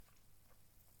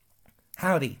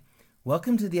Howdy,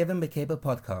 welcome to the Evan Makeba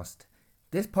podcast.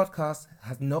 This podcast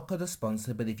has not got a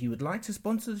sponsor, but if you would like to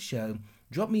sponsor the show,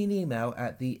 drop me an email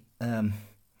at the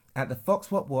Fox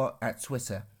What at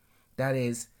Twitter. That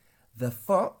is the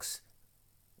Fox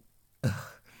FOW.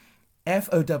 I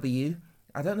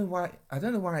don't know why.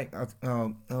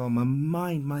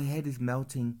 My head is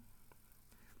melting.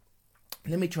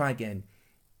 Let me try again.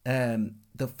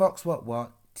 The Fox What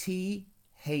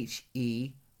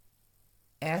THEFOXWOT.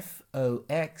 I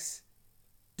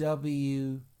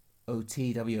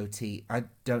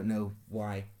don't know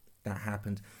why that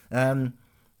happened.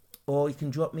 Or you can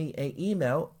drop me an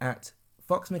email at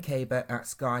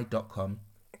foxmakeba@sky.com.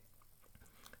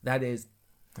 That is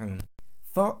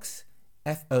Fox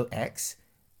FOX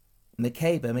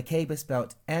Makeba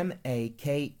spelled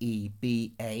MAKEBA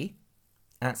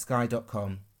at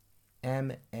sky.com.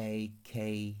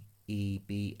 MAKEBA,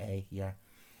 yeah.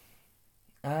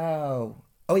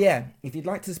 Oh yeah, if you'd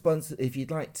like to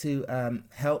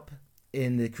help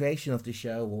in the creation of the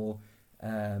show, or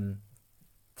to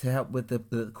help with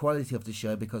the quality of the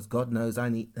show, because God knows I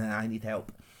need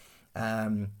help.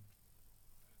 In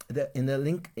the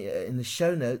link in the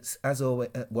show notes, as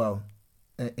always,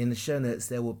 in the show notes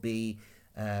there will be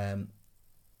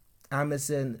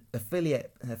Amazon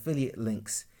affiliate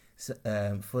links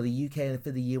for the UK and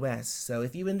for the US. So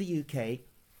if you're in the UK,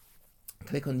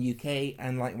 click on the UK,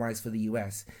 and likewise for the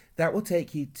US. That will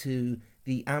take you to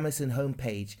the Amazon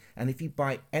homepage, and if you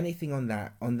buy anything on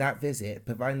that visit,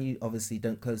 providing you obviously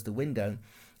don't close the window,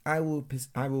 I will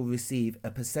receive a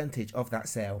percentage of that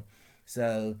sale.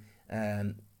 So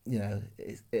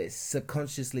it's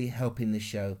subconsciously helping the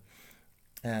show.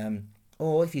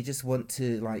 Or if you just want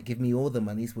to give me all the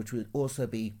monies, which would also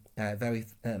be very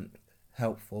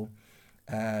helpful,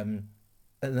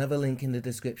 another link in the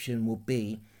description will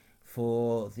be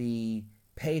for the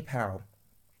PayPal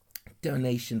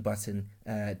donation button,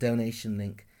 donation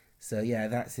link. So yeah,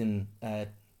 that's in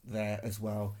there as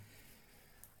well.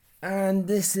 And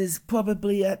this is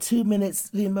probably at 2 minutes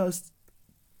the most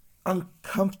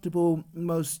uncomfortable,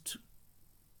 most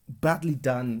badly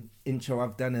done intro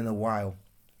I've done in a while.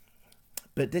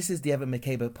 But this is the Evan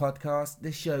Makeba podcast.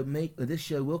 This show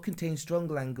will contain strong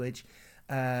language,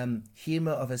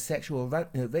 humor of a sexual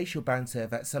racial banter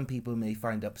that some people may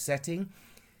find upsetting.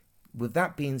 With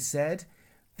that being said,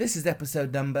 this is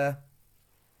episode number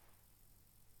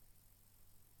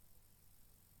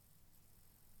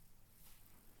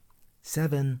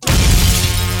 7.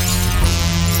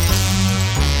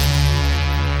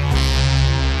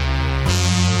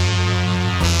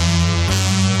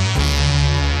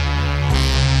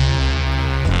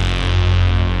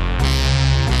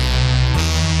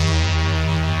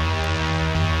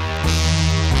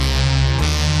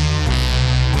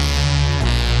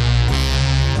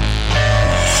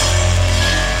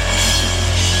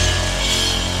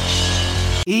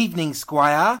 Evening,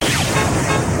 Squire.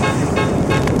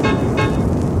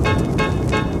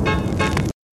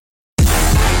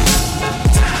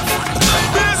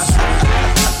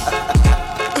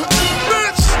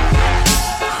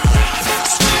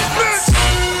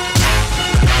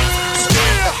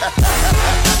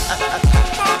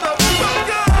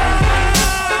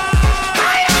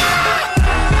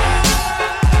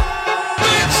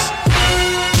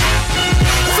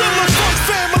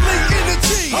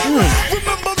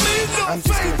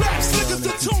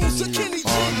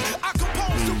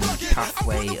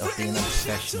 Of being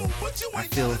unprofessional. I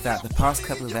feel that the past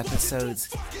couple of episodes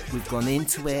we've gone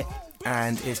into it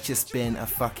and it's just been a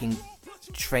fucking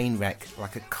train wreck,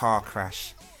 like a car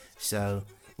crash. So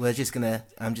I'm just gonna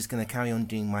carry on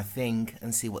doing my thing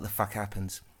and see what the fuck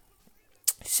happens.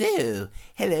 So,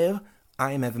 hello,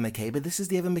 I am Evan Makeba. This is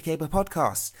the Evan Makeba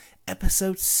podcast,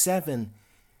 episode 7.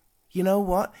 You know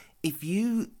what? If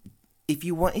you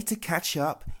wanted to catch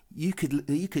up, you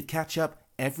could catch up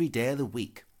every day of the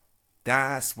week.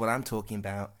 That's what I'm talking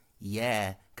about.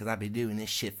 Yeah, because I've been doing this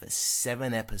shit for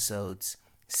 7 episodes.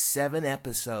 7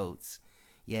 episodes.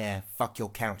 Yeah, fuck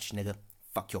your couch, nigga.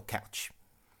 Fuck your couch.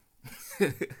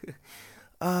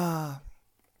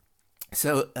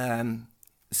 So in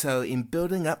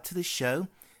building up to the show,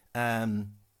 I've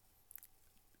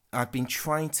been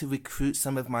trying to recruit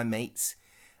some of my mates.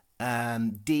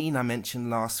 Dean, I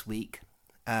mentioned last week.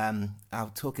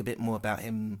 I'll talk a bit more about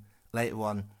him later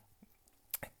on.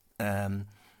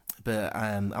 But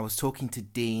I was talking to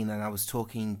Dean, and I was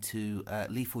talking to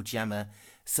Lethal Gemma.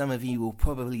 Some of you will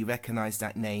probably recognize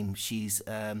that name. She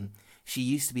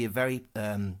used to be a very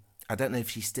I don't know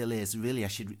if she still is. Really, I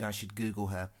should Google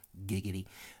her. Giggity.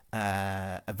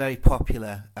 A very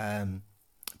popular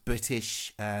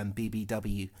British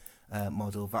BBW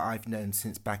model that I've known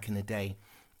since back in the day.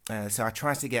 So I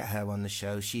tried to get her on the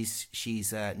show.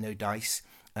 She's no dice.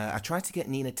 I tried to get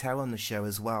Nina Tell on the show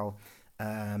as well,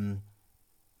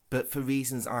 but for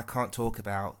reasons I can't talk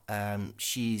about,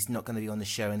 she's not going to be on the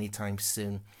show anytime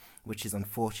soon, which is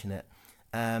unfortunate.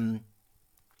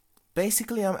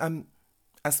 Basically, I'm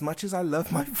as much as I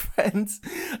love my friends,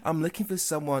 I'm looking for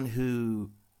someone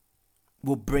who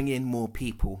will bring in more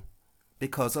people.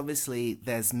 Because obviously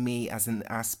there's me as an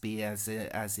Aspie,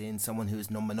 as in someone who is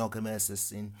non-monogamous,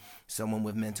 as in someone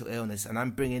with mental illness, and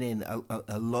I'm bringing in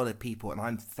a lot of people, and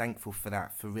I'm thankful for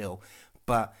that, for real.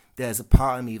 But there's a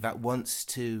part of me that wants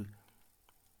to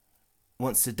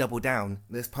double down.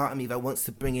 There's part of me that wants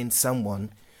to bring in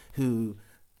someone who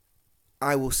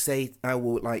I will put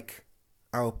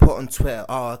on Twitter,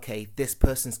 oh, okay, this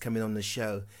person's coming on the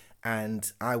show,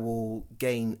 and I will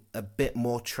gain a bit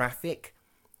more traffic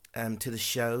to the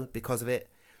show because of it.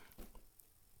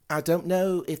 I don't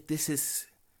know if this is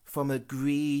from a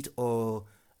greed or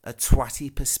a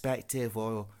twatty perspective,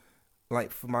 or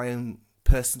like for my own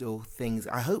personal things.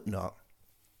 I hope not.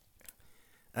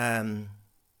 I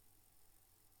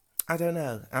don't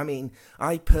know. I mean,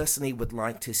 I personally would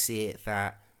like to see it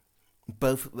that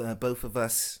both of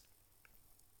us,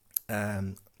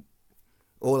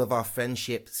 all of our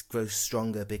friendships grow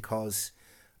stronger because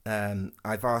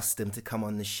I've asked them to come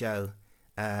on the show.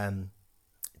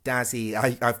 Dazzy,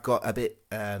 I've got a bit,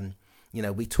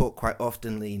 we talk quite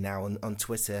oftenly now on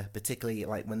Twitter, particularly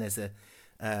like when there's a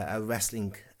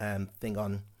wrestling thing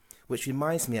on, which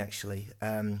reminds me actually,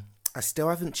 I still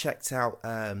haven't checked out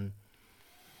the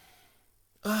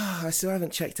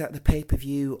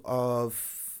pay-per-view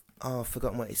of, I've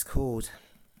forgotten what it's called,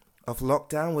 of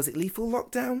Lockdown. Was it Lethal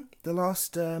Lockdown? The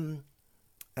last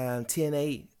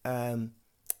TNA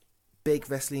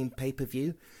big wrestling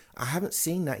pay-per-view. I haven't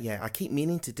seen that yet. I keep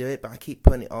meaning to do it, but I keep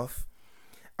putting it off.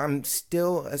 I'm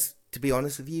still, to be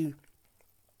honest with you,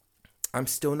 I'm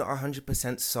still not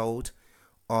 100% sold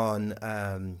on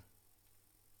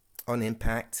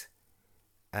Impact.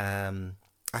 I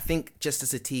think just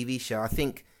as a TV show,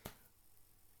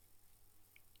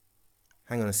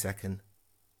 hang on a second.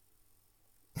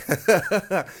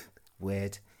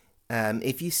 Weird.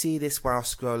 If you see this while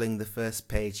scrolling the first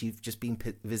page, you've just been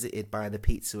visited by the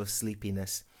pizza of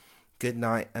sleepiness. Good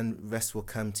night and rest will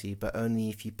come to you, but only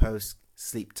if you post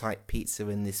sleep tight pizza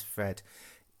in this thread.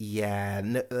 Yeah,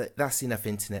 no, that's enough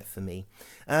internet for me.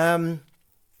 Yeah,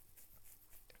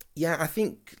 I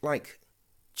think like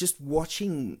just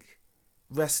watching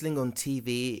wrestling on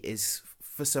TV is,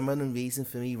 for some unknown reason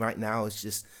for me right now, is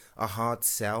just a hard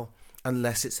sell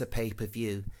unless it's a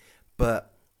pay-per-view.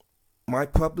 But my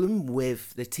problem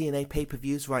with the TNA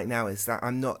pay-per-views right now is that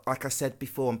I'm not, like I said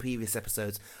before in previous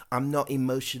episodes, I'm not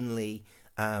emotionally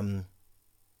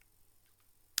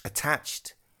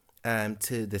attached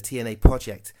to the TNA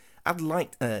project. I'd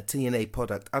like TNA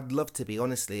product. I'd love to be,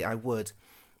 honestly, I would.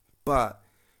 But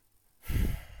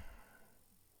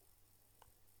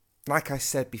like I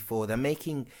said before, they're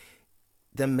making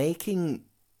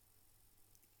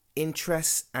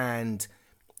interests and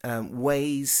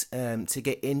ways to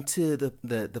get into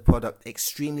the product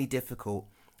extremely difficult.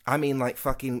 I mean, like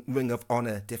fucking Ring of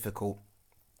Honor difficult,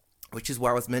 which is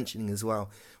what I was mentioning as well,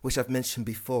 which I've mentioned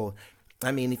before.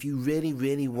 I mean, if you really,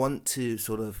 really want to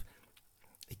sort of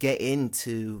get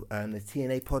into the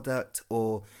TNA product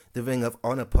or the Ring of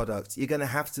Honor product, you're gonna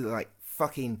have to like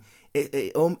fucking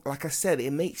it like I said,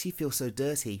 it makes you feel so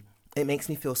dirty. It makes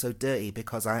me feel so dirty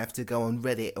because I have to go on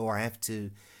Reddit, or I have to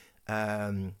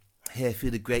hear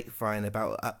through the grapevine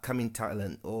about upcoming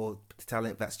talent, or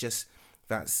talent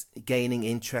that's gaining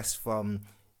interest from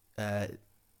the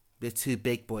two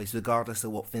big boys, regardless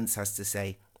of what Vince has to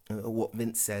say or what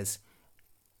Vince says.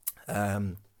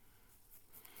 That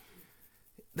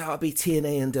would be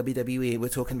TNA and WWE. We're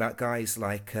talking about guys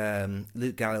like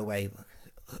Luke Galloway.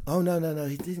 Oh no,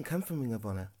 he didn't come from Ring of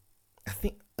Honor. I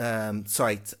think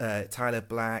Tyler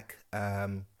Black,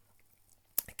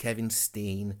 Kevin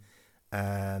Steen,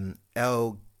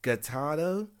 El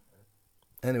Gattado.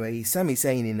 Anyway, he's Sami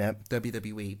Zayn in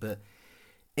WWE, but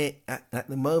at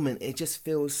the moment it just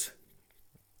feels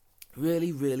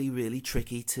really, really, really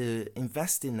tricky to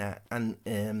invest in that, and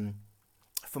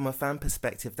from a fan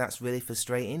perspective, that's really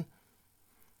frustrating.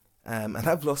 And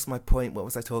I've lost my point. What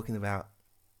was I talking about?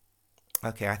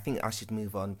 Okay, I think I should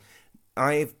move on.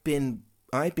 I've been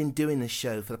doing this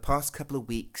show for the past couple of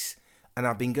weeks, and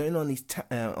I've been going on these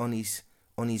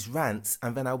rants,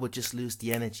 and then I would just lose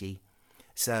the energy.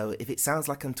 So if it sounds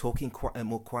like I'm talking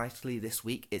more quietly this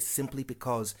week, it's simply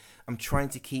because I'm trying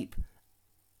to keep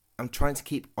on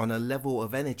a level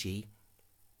of energy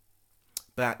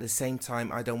but at the same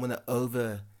time, I don't want to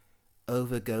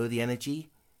overgo the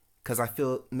energy, because I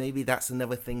feel maybe that's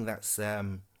another thing that's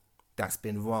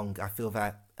been wrong. I feel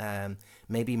that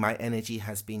maybe my energy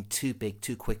has been too big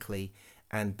too quickly,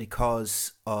 and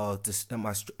because of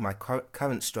my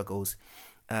current struggles,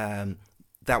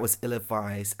 that was ill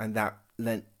advised, and that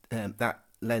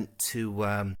led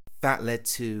to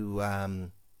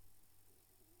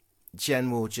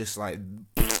general just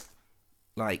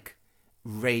like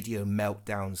radio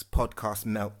meltdowns, podcast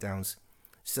meltdowns.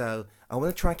 So I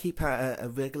want to try and keep a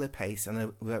regular pace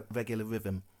and a regular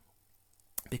rhythm,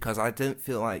 because I don't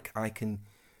feel like I can.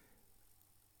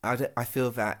 I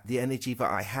feel that the energy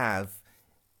that I have,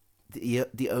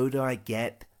 the older I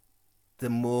get, the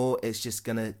more it's just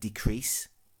gonna decrease.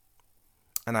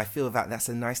 And I feel that that's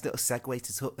a nice little segue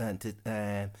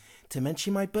to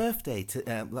mention my birthday.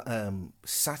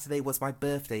 Saturday was my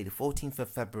birthday, the 14th of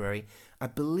February. I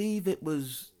believe it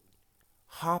was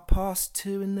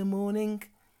 2:30 in the morning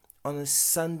on a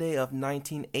Sunday of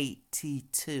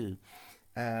 1982.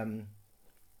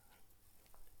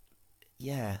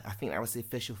 Yeah, I think that was the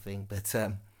official thing. But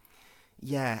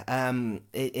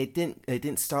it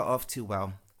didn't start off too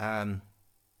well. I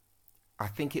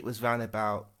think it was round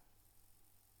about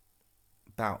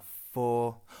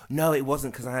 4. No, it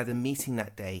wasn't, because I had a meeting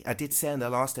that day. I did say in the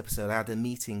last episode I had a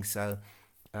meeting, so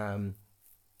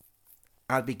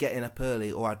I'd be getting up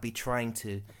early, or I'd be trying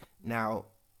to. Now,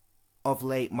 of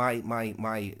late,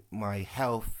 my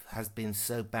health has been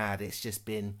so bad. It's just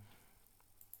been.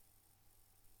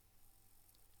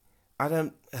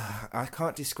 I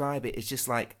can't describe it. It's just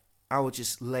like I will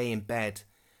just lay in bed,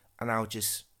 and I'll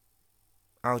just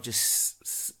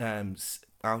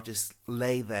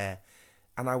lay there,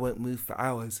 and I won't move for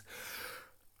hours.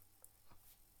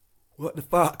 What the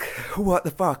fuck? What the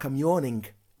fuck? I'm yawning.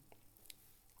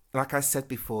 Like I said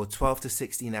before, 12 to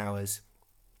 16 hours.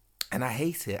 And I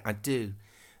hate it. I do.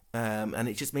 And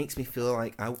it just makes me feel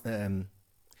like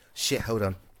shit, hold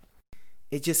on.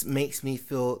 It just makes me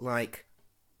feel like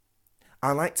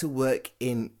I like to work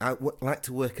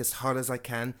as hard as I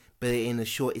can, but in the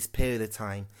shortest period of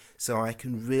time, so I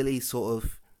can really sort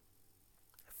of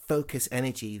focus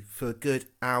energy for a good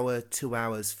hour, 2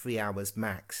 hours, 3 hours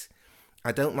max.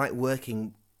 I don't like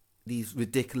working these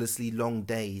ridiculously long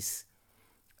days.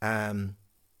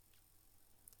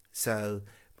 So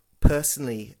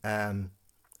personally, I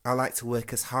like to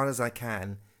work as hard as I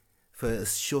can for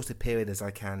as short a period as I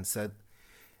can. So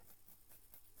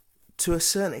to a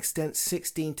certain extent,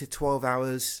 16 to 12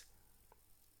 hours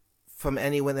from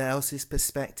anyone else's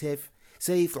perspective.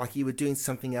 Say if like you were doing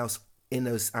something else in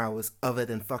those hours other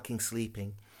than fucking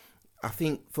sleeping. I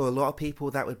think for a lot of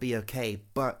people that would be okay,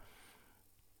 but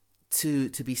to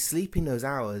be sleeping those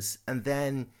hours and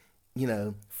then,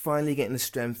 finally getting the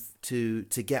strength to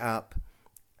get up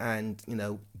and,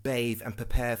 bathe and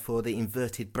prepare for the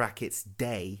inverted brackets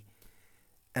day,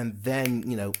 and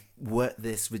then, work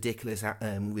this ridiculous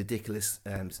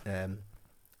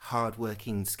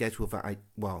hard-working schedule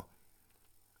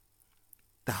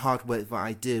the hard work that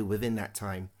I do within that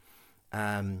time.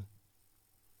 I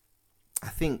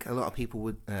think a lot of people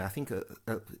would. I think a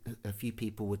few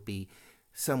people would be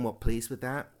somewhat pleased with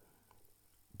that.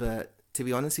 But to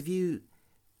be honest with you,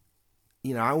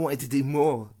 I wanted to do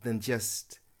more than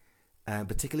just,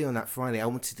 particularly on that Friday, I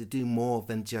wanted to do more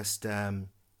than just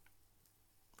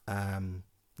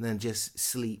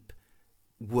sleep,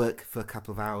 work for a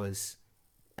couple of hours,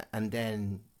 and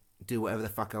then do whatever the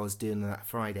fuck I was doing on that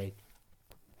Friday.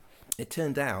 It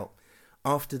turned out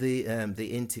after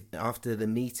the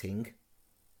meeting.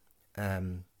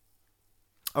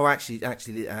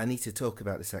 Actually, I need to talk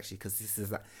about this actually, because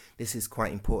this is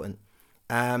quite important.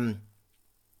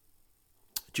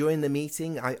 During the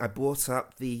meeting, I brought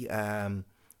up the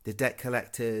debt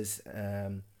collectors,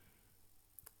 and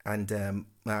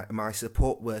my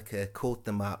support worker called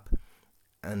them up,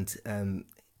 and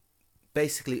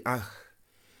basically,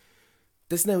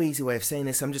 there's no easy way of saying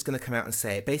this. I'm just going to come out and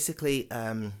say it. Basically,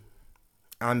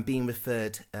 I'm being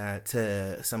referred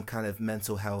to some kind of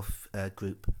mental health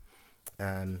group.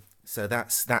 So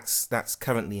that's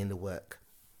currently in the work.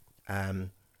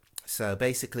 So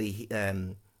basically,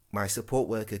 my support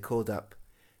worker called up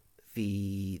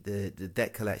the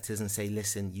debt collectors and say,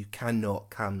 listen, you cannot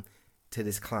come to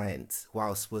this client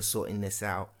whilst we're sorting this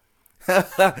out.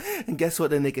 And guess what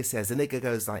the nigga says? The nigga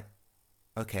goes like,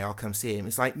 okay, I'll come see him.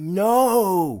 It's like,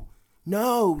 no,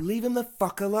 leave him the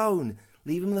fuck alone.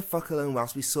 Leave him the fuck alone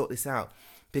whilst we sort this out.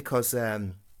 Because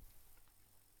I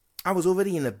was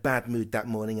already in a bad mood that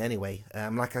morning anyway.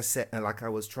 Like I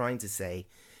was trying to say,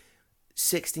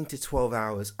 16 to 12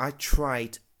 hours. I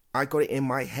got it in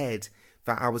my head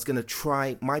that I was going to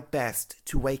try my best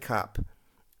to wake up,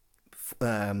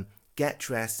 get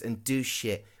dressed, and do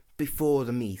shit before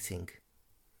the meeting.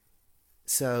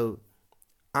 So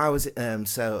I was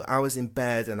in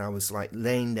bed and I was like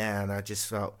laying there, and I just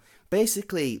felt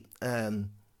basically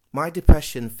my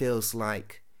depression feels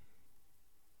like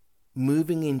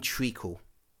moving in treacle,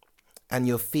 and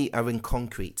your feet are in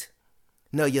concrete.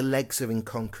 No, your legs are in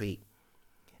concrete,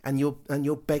 and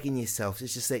you're begging yourself to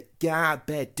just say, get out of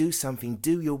bed, do something,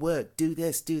 do your work, do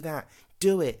this, do that,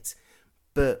 do it.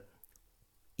 But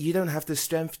you don't have the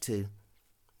strength to,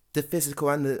 the physical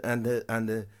and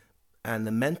the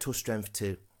mental strength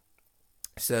to.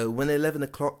 So when 11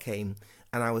 o'clock came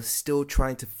and I was still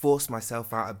trying to force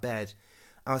myself out of bed,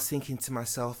 I was thinking to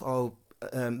myself,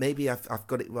 maybe I've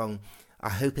got it wrong. I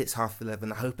hope it's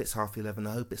 11:30. I hope it's 11:30.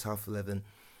 I hope it's 11:30.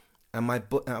 And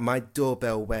my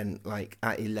doorbell went like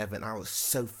at 11. I was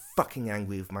so fucking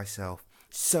angry with myself.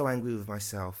 So angry with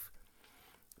myself.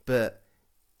 But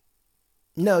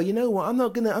no, you know what? I'm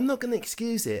not gonna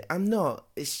excuse it. I'm not.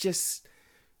 It's just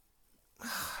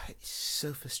it's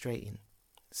so frustrating.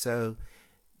 So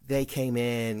they came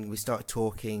in, we started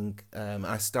talking.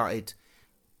 I started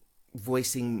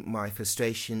voicing my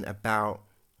frustration about,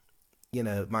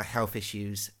 my health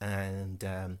issues, and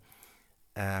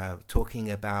talking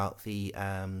about the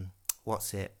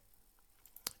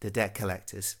the debt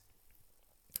collectors.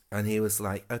 And he was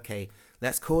like, okay,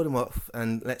 let's call them up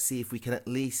and let's see if we can at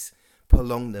least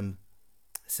prolong them.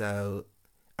 So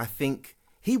I think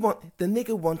the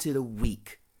nigger wanted a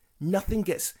week. Nothing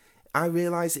gets, I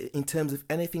realize in terms of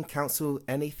anything council,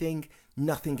 anything,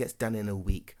 nothing gets done in a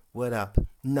week. Word up,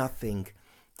 nothing.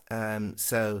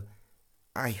 So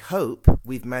I hope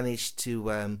we've managed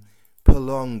to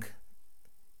prolong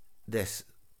this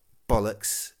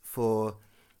bollocks for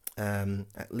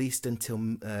at least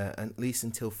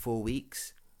until 4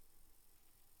 weeks.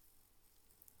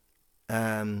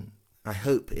 I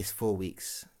hope it's 4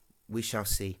 weeks. We shall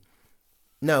see.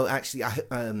 No, actually,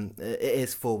 it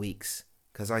is 4 weeks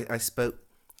because I spoke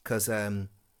because the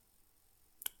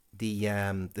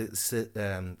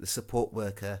support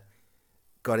worker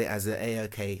got it as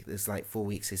a-okay. It's like 4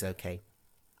 weeks is okay.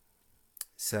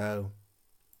 So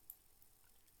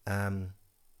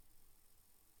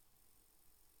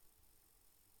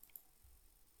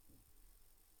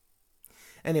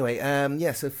anyway,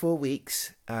 so 4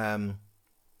 weeks. I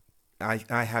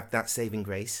have that saving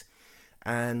grace,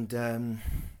 and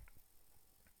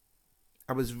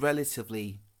I was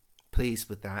relatively pleased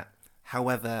with that.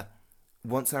 However,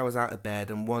 once I was out of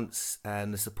bed and once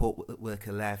the support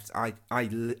worker left, I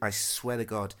swear to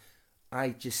God, I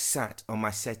just sat on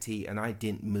my settee and I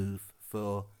didn't move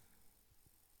for.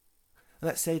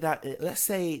 Let's say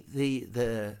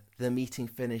the meeting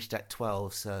finished at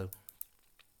 12, so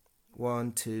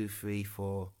 1, 2, 3,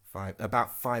 4, 5,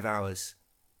 about 5 hours.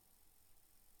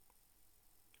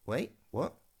 Wait,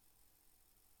 what?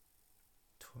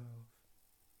 12. 1,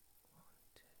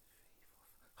 2, 3, 4.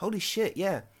 Holy shit,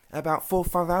 yeah. About 4 or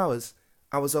 5 hours.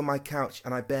 I was on my couch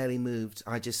and I barely moved.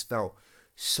 I just felt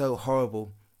so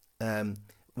horrible. When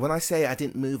I say I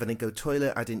didn't move, I didn't go to the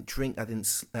toilet, I didn't drink, I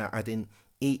didn't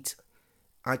eat.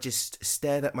 I just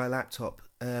stared at my laptop.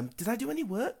 Did I do any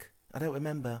work? I don't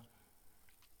remember.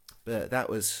 But that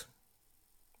was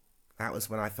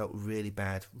when I felt really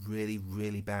bad, really,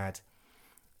 really bad.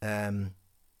 I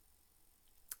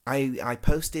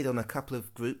posted on a couple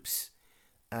of groups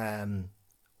on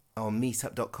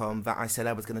meetup.com that I said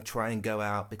I was going to try and go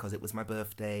out because it was my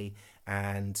birthday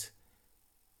and,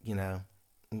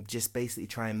 just basically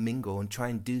try and mingle and try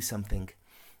and do something.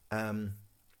 I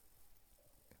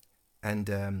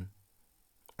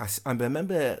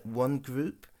remember one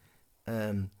group.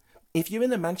 If you're in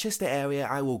the Manchester area,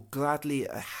 I will gladly,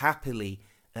 happily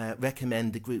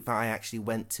recommend the group that I actually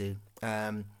went to.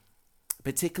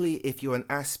 Particularly if you're an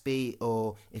Aspie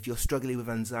or if you're struggling with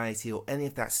anxiety or any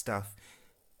of that stuff.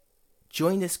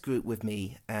 Join this group with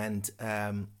me, and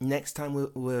next time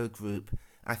we're a group,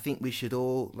 I think we should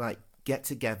all get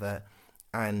together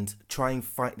and try and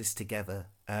fight this together.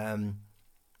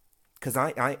 Because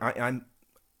I'm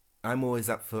always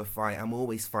up for a fight. I'm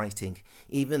always fighting,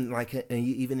 even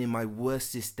even in my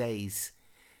worstest days.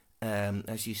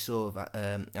 As you saw,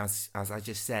 as I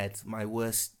just said, my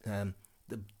worst, the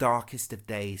darkest of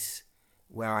days,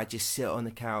 where I just sit on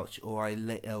the couch, or I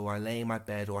lay in my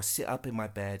bed, or I sit up in my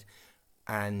bed,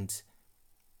 and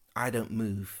I don't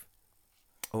move,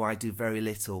 or I do very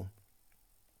little.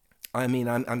 I mean,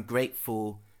 I'm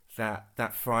grateful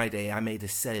that Friday I made a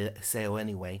sale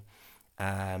anyway,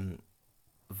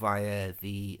 via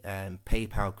the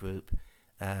PayPal group.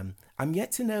 I'm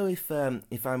yet to know if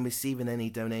I'm receiving any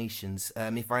donations.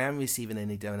 If I am receiving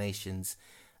any donations,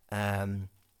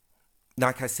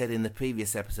 like I said in the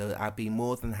previous episode, I'd be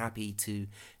more than happy to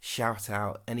shout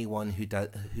out anyone who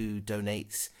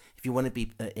donates. If you want to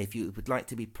be, if you would like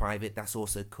to be private, that's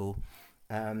also cool.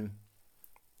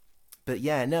 But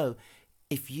yeah, no.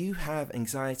 If you have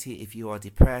anxiety, if you are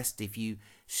depressed, if you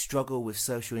struggle with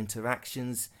social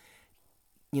interactions,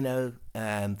 the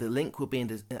link will be in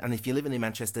the, and if you're living in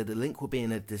Manchester, the link will be in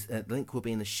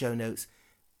the show notes.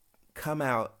 Come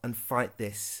out and fight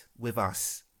this with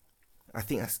us. I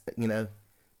think that's,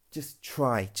 just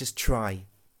try.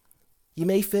 You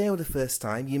may fail the first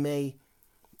time,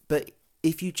 but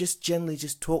if you just generally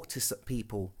just talk to some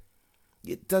people,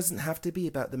 it doesn't have to be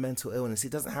about the mental illness.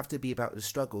 It doesn't have to be about the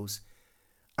struggles.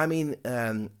 I mean,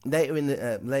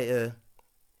 later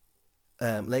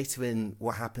in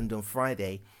what happened on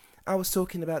Friday, I was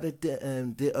talking about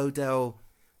the Odell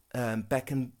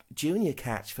Beckham Jr.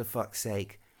 catch, for fuck's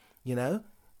sake.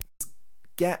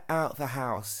 Get out the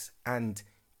house and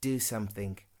do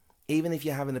something. Even if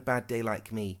you're having a bad day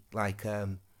like me, like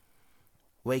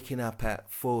waking up at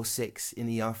 4-6 in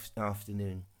the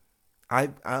afternoon.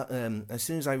 As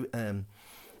soon as I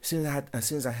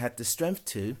had the strength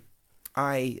to,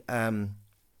 I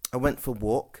went for a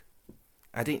walk.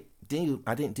 I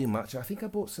didn't do much. I think I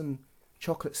bought some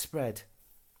chocolate spread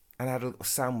and I had a little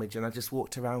sandwich and I just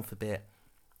walked around for a bit.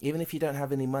 Even if you don't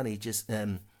have any money, just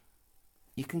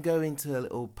you can go into a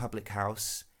little public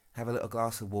house, have a little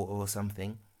glass of water or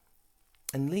something,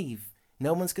 and leave.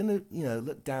 No one's gonna,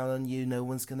 look down on you. No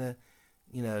one's gonna,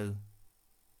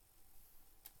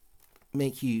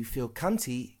 make you feel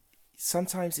cunty.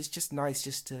 Sometimes it's just nice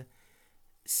just to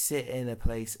sit in a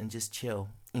place and just chill.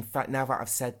 In fact, now that I've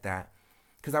said that,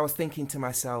 because I was thinking to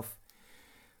myself,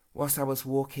 whilst I was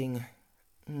walking,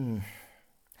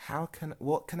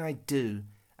 what can I do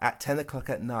at 10 o'clock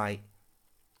at night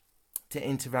to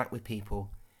interact with people?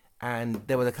 And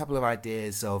there were a couple of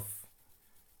ideas of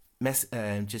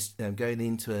going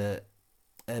into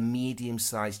a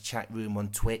medium-sized chat room on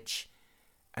Twitch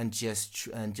and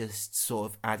just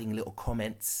sort of adding little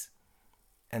comments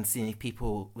and seeing if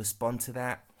people respond to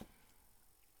that.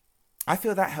 I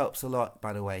feel that helps a lot,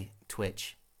 by the way,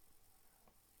 Twitch.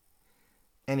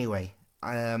 Anyway,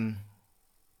 so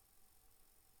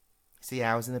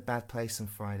yeah, I was in a bad place on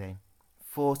Friday.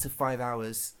 4 to 5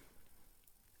 hours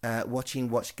watching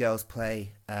Watch Girls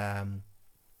play,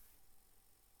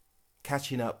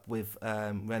 catching up with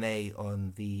Renee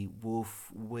on the Wolf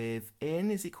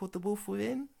Within. Is it called the Wolf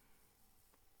Within?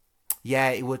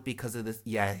 Yeah, it would because of this.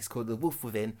 Yeah, it's called the Wolf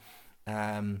Within.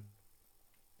 And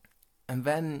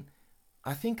then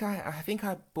I think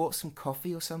I bought some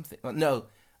coffee or something. No,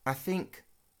 I think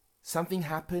something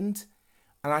happened,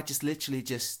 and I just literally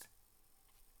just.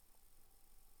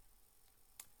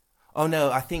 Oh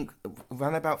no, I think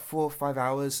around about 4 or 5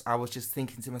 hours, I was just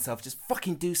thinking to myself, just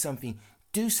fucking do something.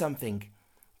 Do something.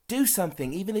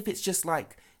 Even if it's just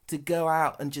like to go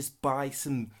out and just buy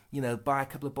some, buy a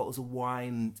couple of bottles of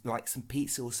wine, like some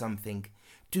pizza or something.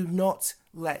 Do not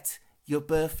let your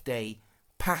birthday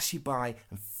pass you by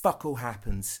and fuck all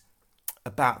happens.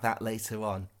 About that later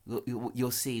on.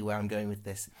 You'll see where I'm going with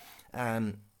this.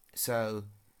 So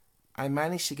I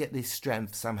managed to get this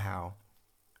strength somehow.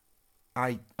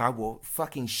 I wore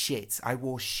fucking shit. I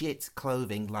wore shit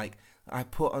clothing. Like, I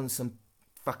put on some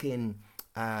fucking,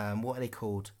 what are they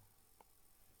called?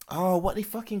 Oh, what are they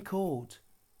fucking called?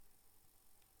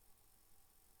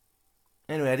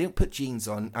 Anyway, I didn't put jeans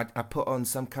on. I put on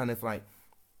some kind of like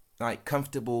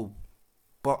comfortable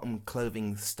bottom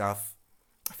clothing stuff.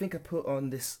 I think I put on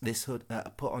this hood.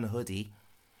 Put on a hoodie,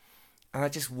 and I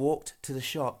just walked to the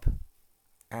shop,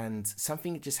 and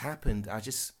something just happened. I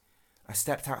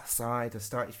stepped outside. I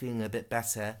started feeling a bit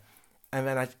better, and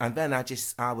then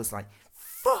I was like,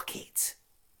 fuck it.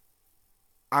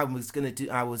 I was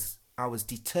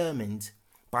determined,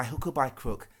 by hook or by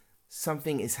crook,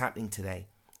 something is happening today.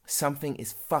 Something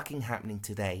is fucking happening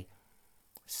today.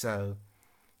 So,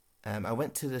 I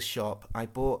went to the shop. I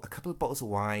bought a couple of bottles of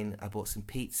wine. I bought some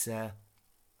pizza.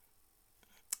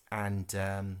 And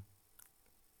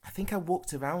I think I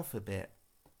walked around for a bit.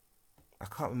 I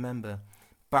can't remember.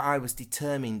 But I was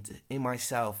determined in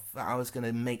myself that I was going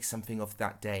to make something of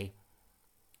that day.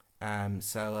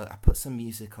 So I put some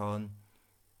music on.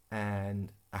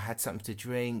 And I had something to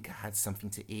drink. I had something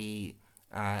to eat.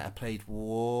 I played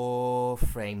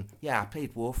Warframe. Yeah, I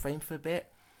played Warframe for a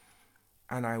bit.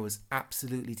 And I was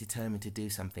absolutely determined to do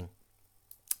something.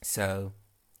 So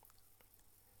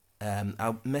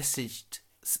I messaged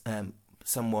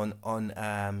someone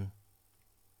on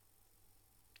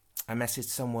I messaged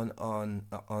someone on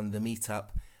the meetup,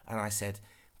 and I said,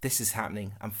 "This is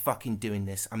happening. I'm fucking doing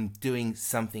this. I'm doing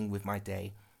something with my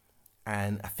day."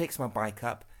 And I fixed my bike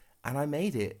up, and I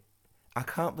made it. I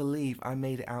can't believe I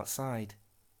made it outside.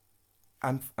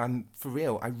 I'm for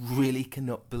real. I really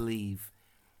cannot believe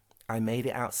I made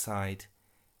it outside.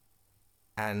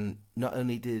 And not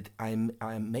only did I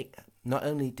make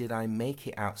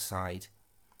it outside,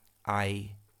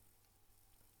 I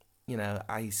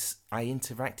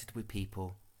interacted with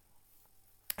people.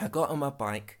 I got on my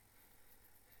bike,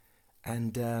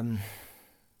 and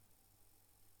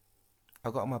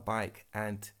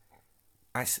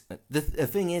the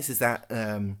thing is that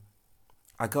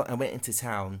I went into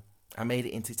town. I made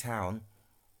it into town,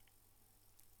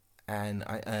 and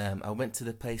I went to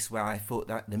the place where I thought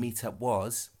that the meetup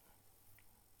was,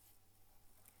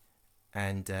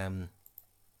 and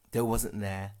there wasn't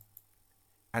there,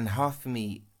 and half of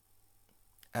me,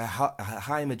 a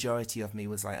high majority of me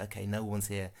was like, okay, no one's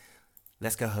here,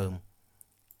 let's go home,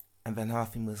 and then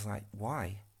half of me was like,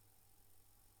 why?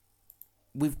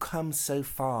 We've come so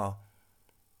far.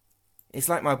 It's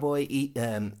like my boy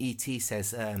E.T.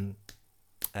 says,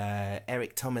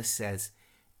 Eric Thomas says,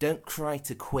 don't cry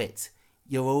to quit.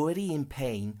 You're already in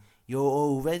pain. You're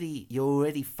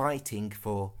already fighting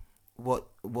for what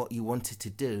you wanted to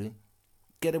do.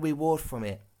 Get a reward from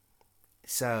it.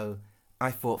 So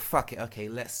I thought, fuck it. Okay,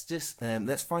 let's just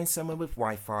let's find someone with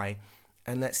Wi-Fi,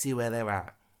 and let's see where they're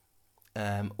at.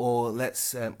 Or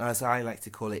let's, as I like to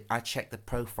call it, I check the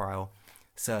profile.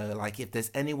 So like, if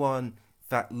there's anyone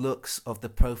that looks of the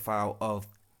profile of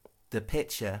the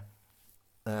picture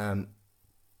of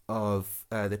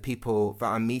the people that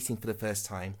I'm meeting for the first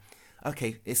time.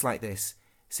 Okay, it's like this.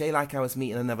 Say like I was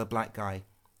meeting another black guy,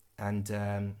 and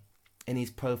in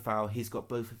his profile he's got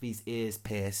both of his ears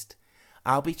pierced.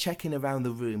 I'll be checking around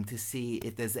the room to see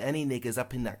if there's any niggers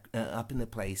up in the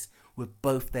place with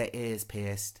both their ears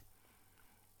pierced.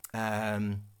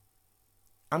 I'm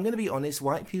gonna be honest.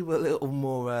 White people are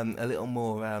a little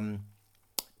more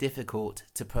difficult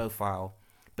to profile,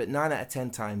 but 9 out of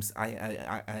 10 times I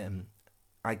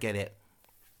get it.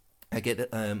 I get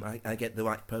the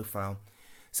right profile.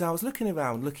 So I was looking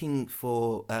around, looking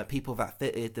for people that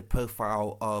fitted the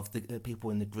profile of the people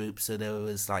in the group. So there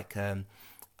was like, I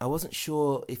wasn't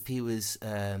sure if he was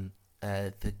the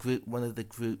group. One of the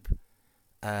group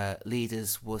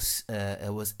leaders was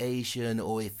Asian,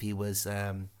 or if he was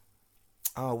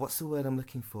what's the word I'm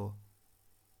looking for?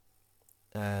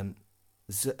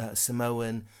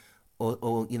 Samoan,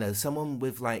 or someone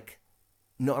with like,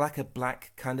 not like a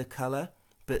black kind of color,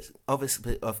 but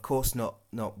obviously, of course, not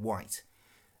white.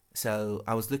 So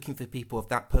I was looking for people of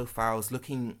that profile. I was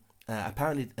looking.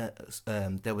 Apparently,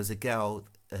 there was a girl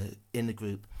in the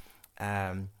group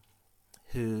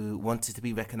who wanted to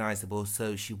be recognizable,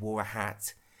 so she wore a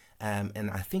hat,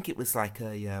 and I think it was like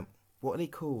a what are they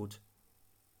called?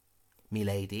 Me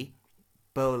lady,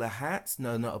 bowler hat?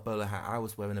 No, not a bowler hat. I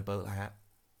was wearing a bowler hat.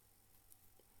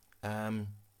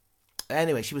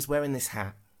 Anyway, she was wearing this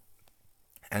hat,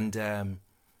 and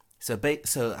so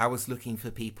I was looking for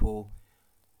people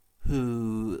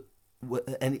who were,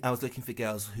 and I was looking for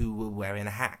girls who were wearing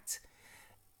a hat.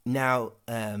 Now,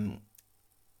 bearing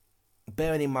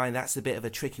in mind that's a bit of a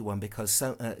tricky one, because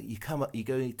you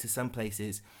go to some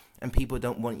places and people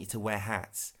don't want you to wear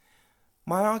hats.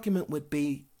 My argument would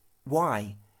be,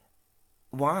 why?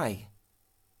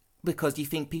 Because you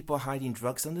think people are hiding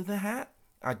drugs under the hat?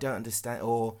 I don't understand.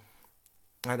 Or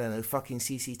I don't know, fucking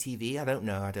CCTV. I don't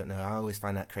know. I always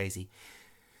find that crazy.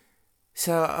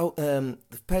 So the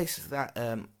place that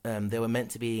they were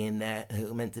meant to be in there,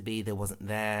 there wasn't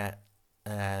there.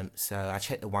 So I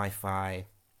checked the Wi-Fi,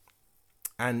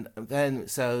 and then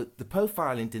so the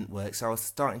profiling didn't work. So I was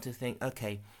starting to think,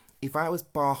 okay, if I was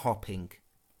bar hopping,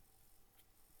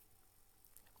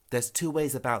 there's two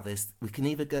ways about this. They could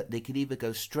either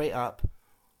go straight up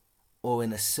or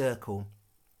in a circle.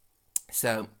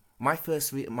 So my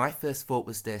first thought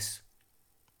was this: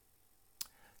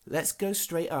 let's go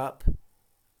straight up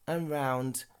and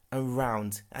round and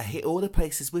round. I hit all the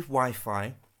places with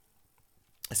Wi-Fi,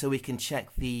 so we can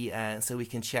check the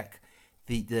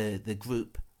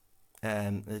group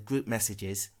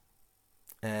messages,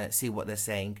 see what they're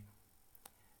saying.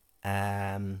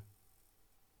 And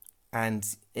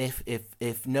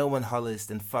if no one hollers,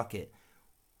 then fuck it.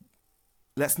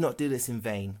 Let's not do this in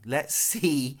vain. Let's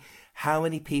see how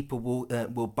many people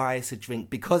will buy us a drink,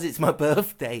 because it's my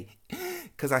birthday.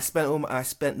 Because I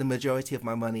spent the majority of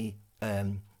my money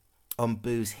on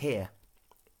booze here.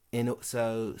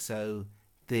 So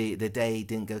the day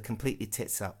didn't go completely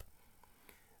tits up.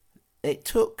 It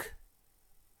took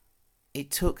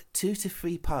it took 2 to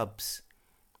 3 pubs,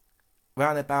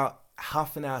 around about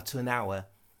half an hour to an hour,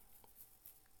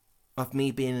 of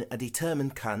me being a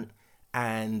determined cunt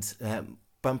and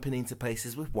bumping into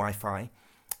places with Wi-Fi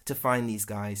to find these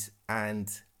guys. And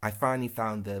I finally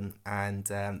found them, and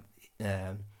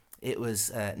it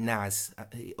was Naz,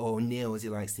 or Neil as he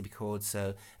likes to be called.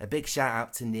 So a big shout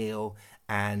out to Neil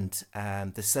and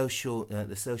the social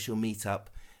meetup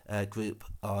group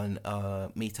on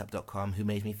meetup.com, who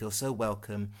made me feel so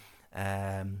welcome,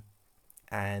 and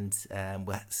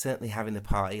we're certainly having a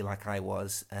party like I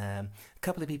was. A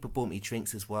couple of people bought me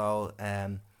drinks as well.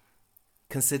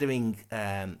 Considering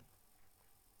I'm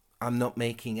not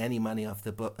making any money off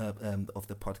the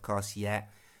podcast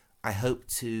yet, I hope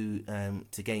to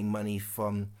gain money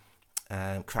from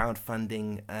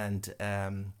crowdfunding and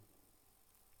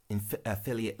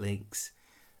affiliate links.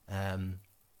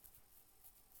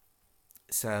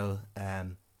 So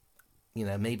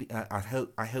maybe I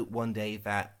hope one day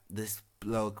that this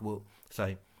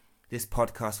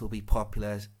podcast will be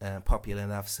popular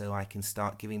enough so I can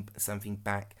start giving something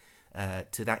back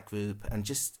to that group. And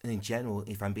just in general,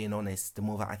 if I'm being honest, the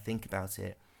more that I think about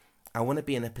it, I want to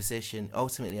be in a position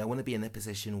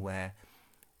where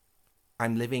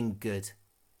I'm living good.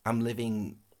 I'm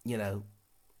living,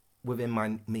 within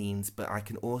my means, but I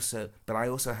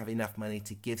also have enough money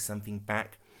to give something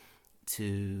back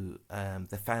to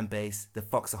the fan base, the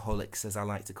Foxaholics, as I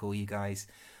like to call you guys,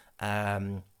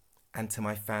 and to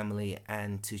my family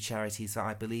and to charities that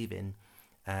I believe in.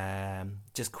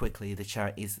 Just quickly, the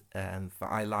charities that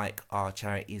I like are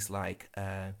charities like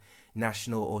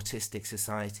National Autistic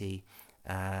Society,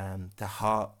 the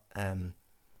Heart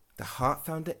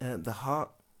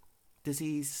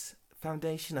Disease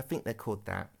Foundation, I think they're called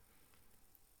that,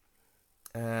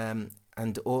 and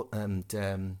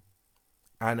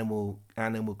animal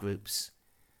groups,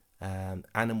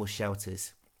 animal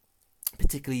shelters,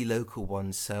 particularly local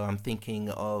ones. So I'm thinking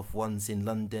of ones in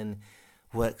London,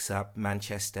 Works Up,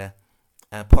 Manchester,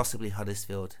 possibly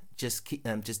Huddersfield.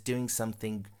 Just doing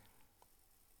something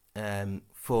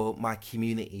for my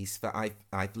communities that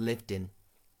I've lived in.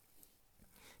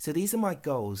 So these are my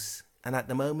goals, and at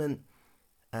the moment,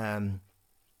 I'm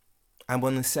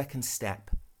on the second step.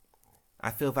 I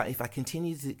feel that if I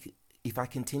continue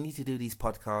to do these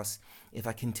podcasts, if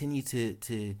I continue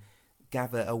to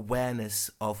gather awareness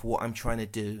of what I'm trying to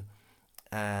do,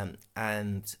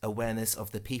 and awareness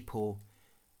of the people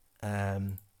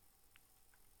who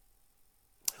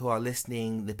are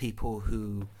listening, the people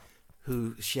who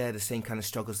share the same kind of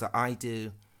struggles that I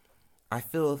do, I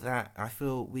feel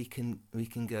we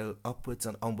can go upwards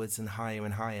and onwards and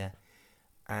higher.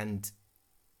 And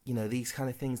these kind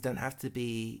of things don't have to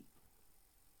be,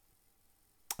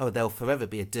 they'll forever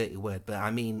be a dirty word, but I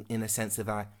mean in a sense of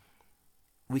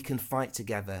we can fight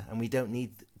together, and we don't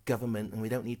need government and we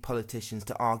don't need politicians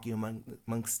to argue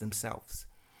amongst themselves.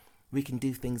 We can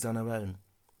do things on our own.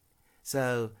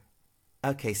 So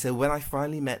when I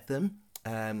finally met them,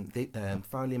 they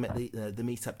finally met the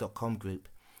meetup.com group.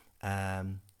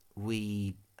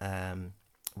 We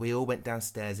all went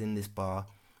downstairs in this bar,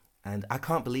 and I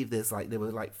can't believe there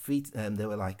were like three. There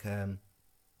were like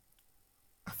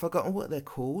I've forgotten what they're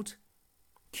called,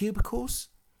 cubicles,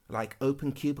 like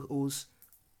open cubicles,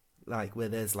 like where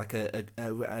there's like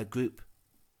a group,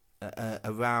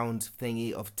 a round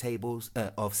thingy of tables,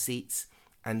 of seats,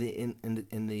 and in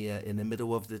the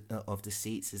middle of the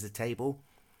seats is a table.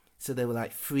 So there were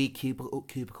like 3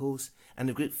 cubicles, and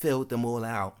the group filled them all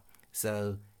out.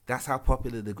 So that's how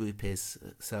popular the group is.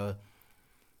 So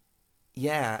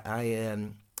yeah,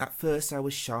 at first I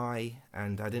was shy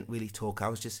and I didn't really talk. I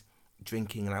was just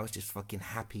drinking and I was just fucking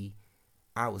happy.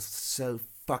 I was so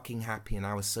fucking happy, and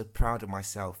I was so proud of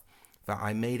myself that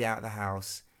I made it out of the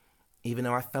house, even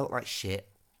though I felt like shit.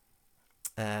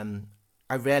 I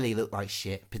rarely look like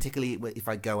shit, particularly if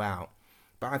I go out.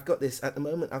 But at the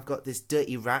moment I've got this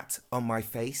dirty rat on my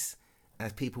face,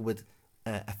 as people would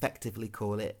effectively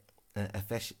call it,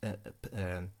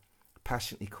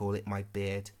 passionately call it, my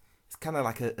beard. It's kind of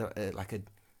like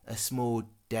a small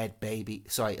dead baby.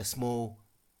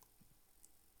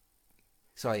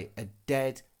 A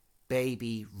dead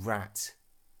baby rat.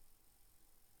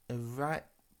 A rat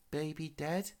baby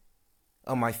dead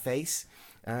on my face.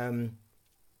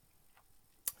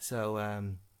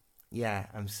 Yeah,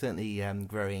 I'm certainly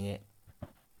growing it.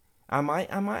 I might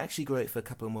actually grow it for a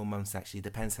couple more months. Actually,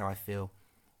 depends how I feel.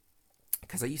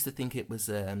 Because I used to think it was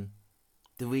the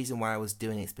reason why I was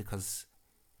doing it is because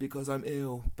I'm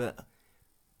ill. But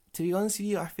to be honest with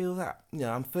you, I feel that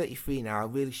I'm 33 now. I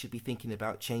really should be thinking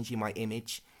about changing my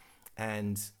image,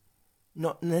 and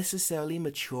not necessarily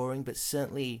maturing, but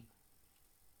certainly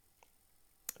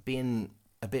being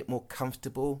a bit more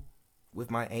comfortable with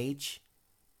my age.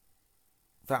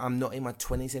 That I'm not in my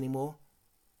 20s anymore.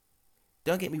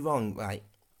 Don't get me wrong, right?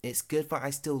 It's good that I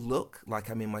still look like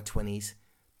I'm in my 20s.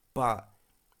 But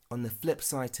on the flip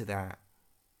side to that,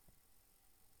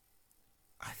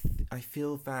 I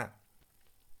feel that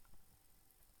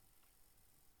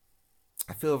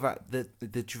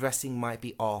the dressing might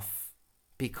be off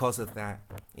because of that,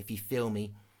 if you feel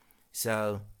me.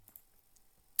 So,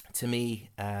 to me,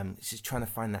 it's just trying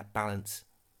to find that balance.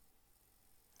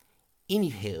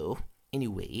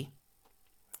 Anyway,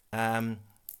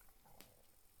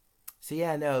 so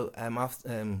yeah, no,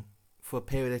 after, for a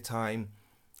period of time,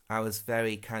 I was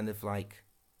very kind of like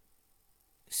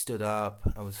stood up.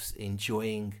 I was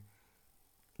enjoying,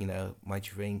 my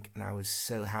drink, and I was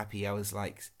so happy. I was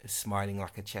like smiling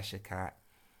like a Cheshire cat.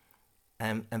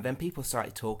 And then people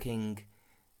started talking,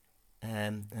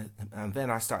 and then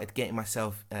I started getting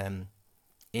myself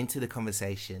into the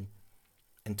conversation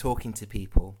and talking to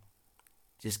people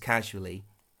just casually.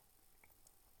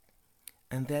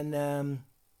 And then, and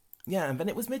then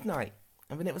it was midnight,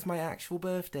 and then it was my actual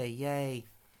birthday. Yay!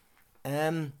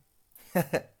 And so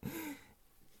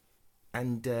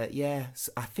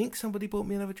I think somebody bought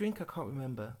me another drink. I can't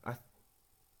remember. I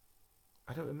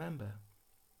don't remember.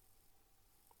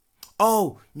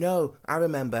 Oh no, I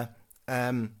remember.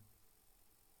 I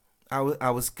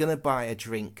was gonna buy a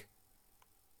drink.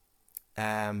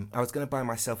 I was gonna buy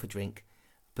myself a drink,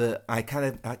 but I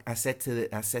said to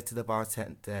the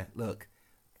bartender, look,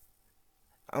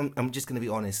 I'm just gonna be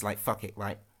honest. Like, fuck it,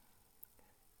 right?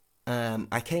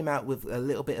 I came out with a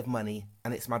little bit of money,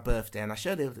 and it's my birthday, and I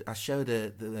showed her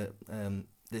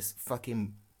this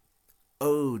fucking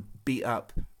old beat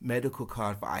up medical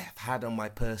card that I have had on my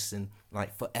person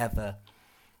like forever.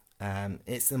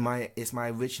 It's my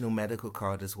original medical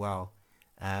card as well,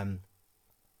 and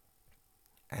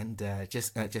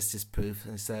just as proof.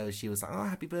 And so she was like, "Oh,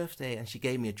 happy birthday!" and she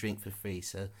gave me a drink for free.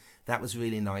 So that was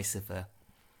really nice of her.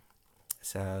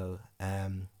 So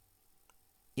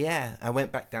yeah, I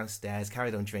went back downstairs,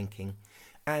 carried on drinking,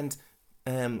 and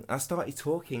I started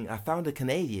talking. I found a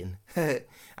Canadian. I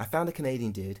found a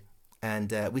Canadian dude,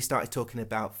 and we started talking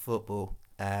about football.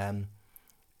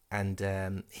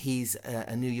 And he's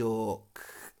a New York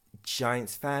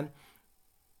Giants fan,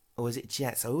 or is it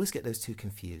Jets? I always get those two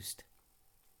confused.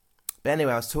 But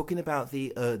anyway, I was talking about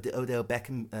the Odell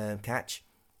Beckham catch,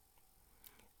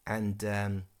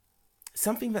 and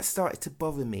something that started to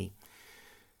bother me.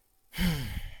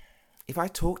 If I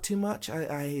talk too much,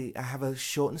 I have a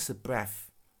shortness of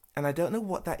breath, and I don't know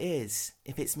what that is.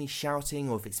 If it's me shouting,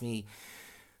 or if it's me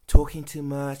talking too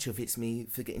much, or if it's me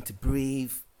forgetting to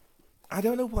breathe. I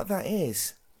don't know what that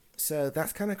is. So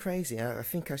that's kind of crazy. I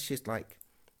think I should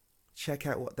check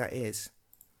out what that is.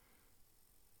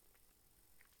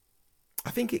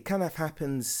 I think it kind of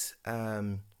happens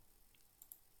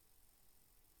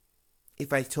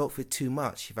if I talk for too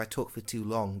much, if I talk for too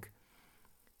long.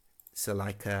 So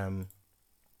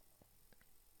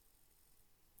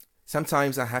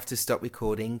sometimes I have to stop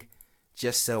recording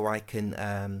just so I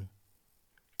can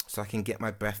get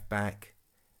my breath back,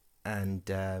 and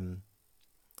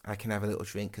I can have a little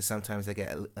drink, because sometimes I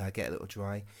get a little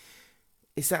dry.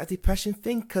 Is that a depression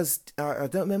thing? Because I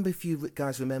don't remember if you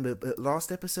guys remember, but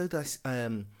last episode I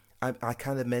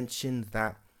kind of mentioned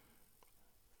that.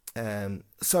 In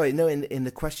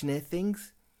the questionnaire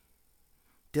things,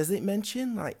 does it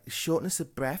mention like shortness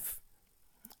of breath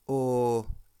or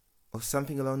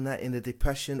something along that in the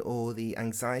depression or the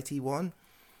anxiety one?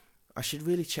 I should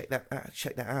really check that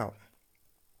out.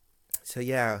 So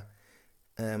yeah,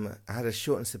 I had a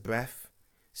shortness of breath.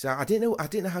 So I didn't know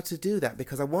how to do that,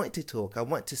 because I wanted to talk, I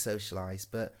wanted to socialize,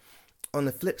 but on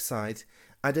the flip side,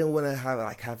 I didn't want to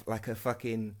have a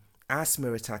fucking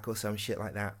asthma attack or some shit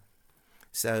like that.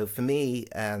 So for me,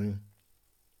 I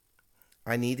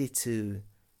needed to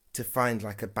find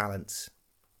like a balance.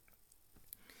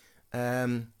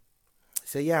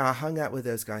 So yeah, I hung out with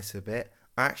those guys for a bit.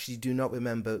 I actually do not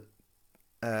remember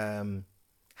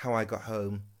how I got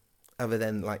home, other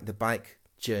than like the bike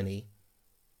journey.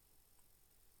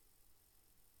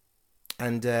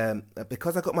 And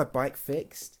because I got my bike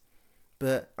fixed,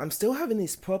 but I'm still having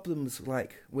these problems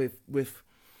like with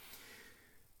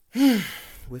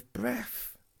breath.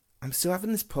 I'm still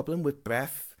having this problem with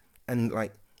breath and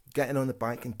like getting on the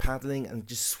bike and paddling and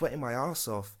just sweating my ass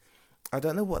off. I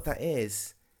don't know what that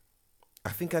is. I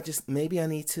think maybe I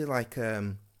need to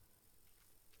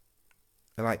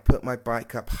put my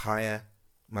bike up higher,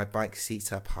 my bike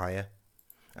seat up higher.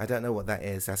 I don't know what that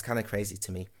is. That's kind of crazy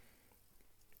to me.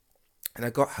 And I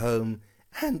got home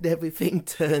and everything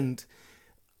turned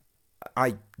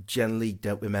I generally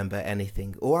don't remember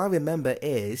anything. All I remember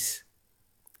is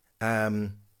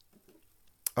on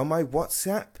my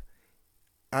WhatsApp.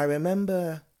 I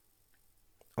remember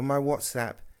on my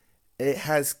WhatsApp it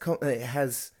has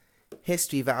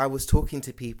history that I was talking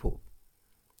to people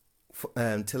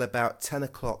till about 10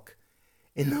 o'clock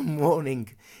in the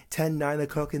morning, 9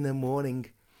 o'clock in the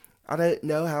morning. I don't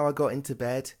know how I got into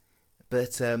bed,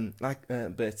 but I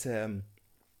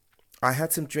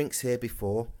had some drinks here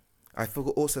before. I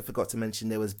also forgot to mention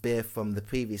there was beer from the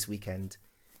previous weekend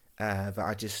that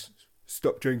I just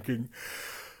stopped drinking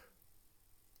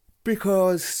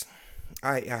because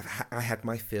I had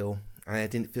my fill and I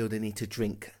didn't feel the need to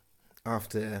drink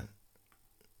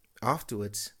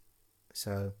afterwards.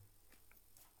 So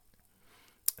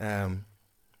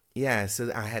yeah,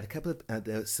 so I had a couple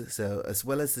of so as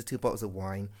well as the 2 bottles of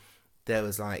wine, there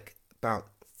was like about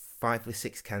 5 or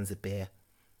 6 cans of beer.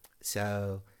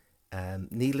 So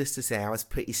needless to say, I was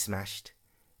pretty smashed,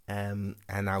 and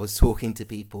I was talking to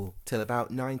people till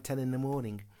about 9-10 in the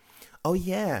morning. Oh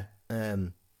yeah,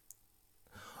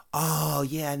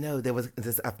 no,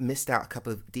 I've missed out a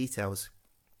couple of details.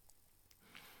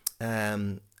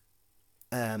 I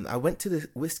went to the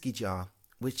Whiskey Jar,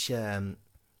 which to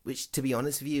be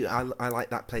honest with you, I like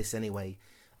that place anyway,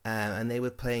 and they were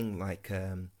playing like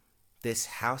this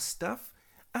house stuff,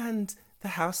 and the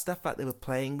house stuff that they were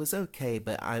playing was okay,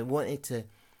 but I wanted to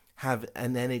have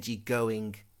an energy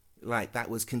going like that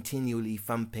was continually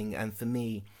thumping, and for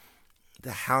me,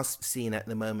 the house scene at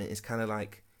the moment is kind of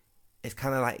like,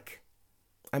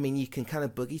 I mean, you can kind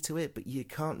of boogie to it, but you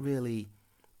can't really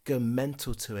go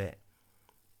mental to it.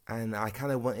 And I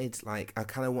kind of wanted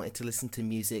to listen to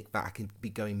music that I could be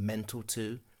going mental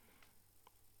to,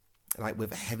 like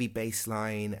with a heavy bass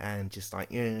line and just like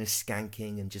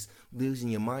skanking and just losing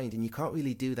your mind. And you can't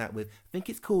really do that with, I think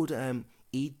it's called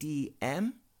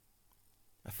EDM.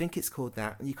 I think it's called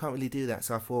that, and you can't really do that.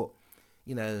 So I thought,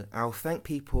 I'll thank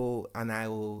people and I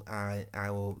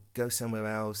will go somewhere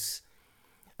else.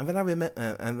 And then I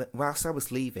remember, and whilst I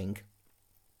was leaving,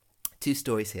 2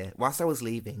 stories here. Whilst I was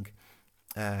leaving,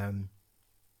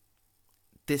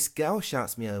 this girl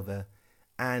shouts me over,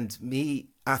 and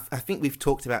I think we've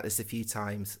talked about this a few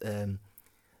times.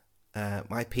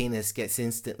 My penis gets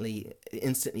instantly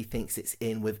thinks it's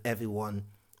in with everyone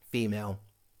female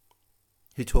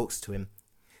who talks to him.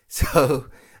 So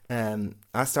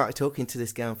I started talking to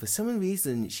this girl, and for some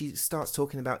reason she starts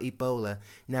talking about Ebola.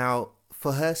 Now,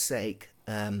 for her sake,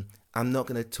 I'm not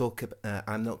going to talk.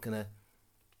 I'm not going to.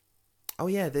 Oh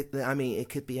yeah, I mean, it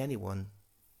could be anyone.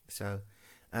 So,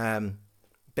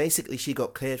 basically, she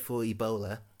got cleared for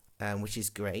Ebola, which is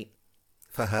great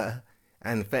for her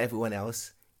and for everyone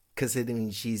else,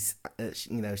 considering she's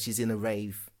in a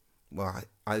rave. Well,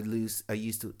 I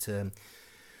used to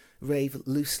rave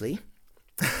loosely.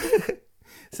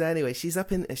 So anyway, she was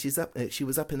up in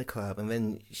the club, and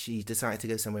then she decided to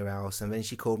go somewhere else, and then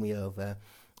she called me over,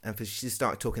 and she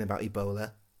started talking about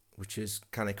Ebola, which was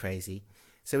kind of crazy.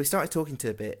 So we started talking for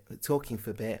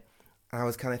a bit. I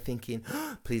was kind of thinking,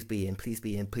 oh, please be in, please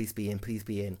be in, please be in, please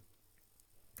be in.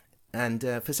 And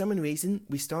for some reason,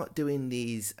 we start doing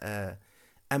these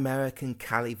American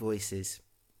Cali voices.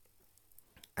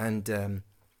 And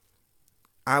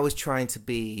I was trying to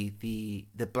be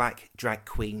the black drag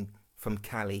queen from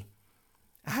Cali.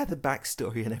 I had the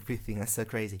backstory and everything. That's so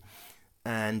crazy.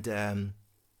 And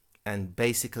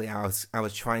basically, I was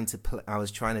trying to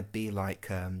be like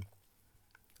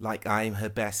I'm her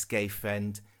best gay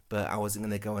friend, but I wasn't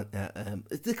going to go on.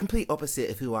 It's the complete opposite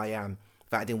of who I am.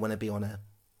 That I didn't want to be on her.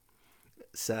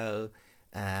 So,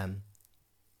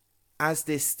 as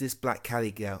this black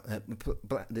Cali girl,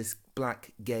 this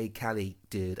black gay Cali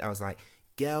dude, I was like,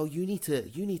 girl, you need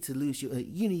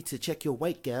to check your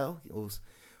weight, girl. It was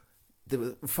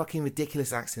the fucking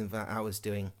ridiculous accent that I was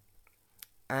doing,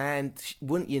 and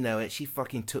wouldn't you know it, she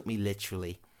fucking took me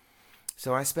literally.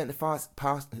 So I spent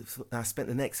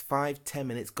the next 5-10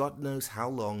 minutes, God knows how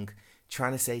long,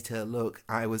 trying to say to her, look,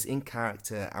 I was in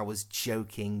character, I was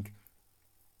joking,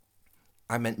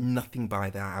 I meant nothing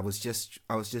by that. I was just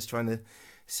trying to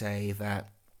say that,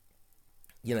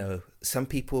 some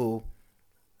people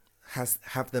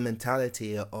have the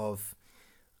mentality of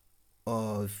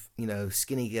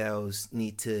skinny girls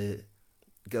need to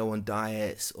go on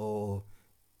diets, or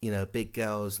big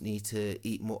girls need to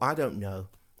eat more. I don't know.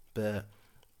 But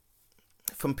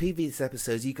from previous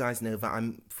episodes, you guys know that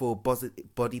I'm for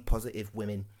body positive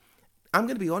women. I'm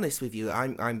going to be honest with you.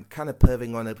 I'm kind of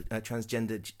perving on a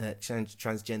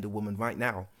transgender woman right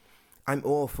now. I'm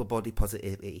all for body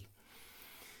positivity.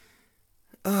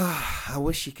 I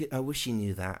wish you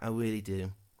knew that. I really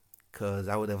do, because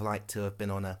I would have liked to have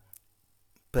been on her.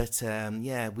 But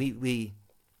yeah, we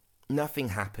nothing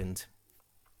happened.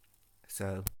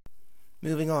 So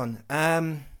moving on.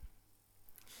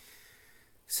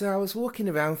 So I was walking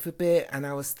around for a bit and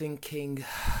I was thinking,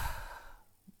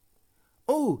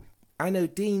 oh, I know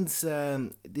Dean's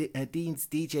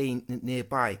DJing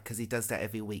nearby because he does that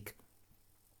every week.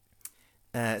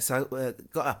 So I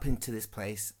got up into this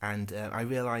place and I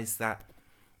realised that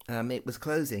it was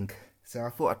closing. So I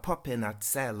thought I'd pop in, I'd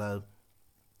say hello.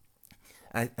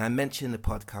 I mentioned the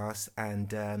podcast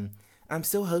and I'm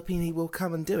still hoping he will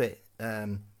come and do it.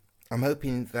 I'm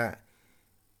hoping that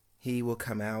he will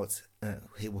come out.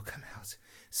 He will come out.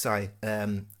 Sorry,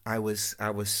 I was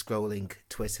scrolling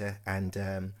Twitter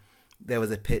and there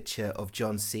was a picture of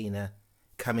John Cena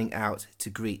coming out to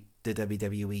greet the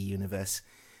WWE Universe.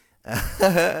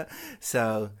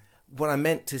 So what I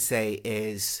meant to say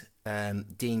is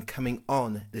Dean coming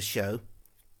on the show.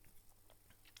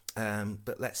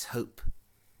 But let's hope.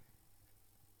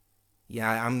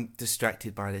 Yeah, I'm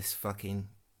distracted by this fucking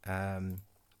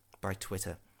by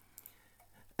Twitter.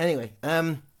 Anyway,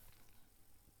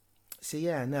 so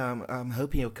yeah, no, I'm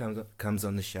hoping it comes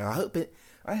on the show.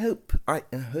 I hope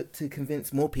to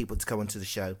convince more people to come onto the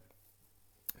show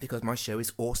because my show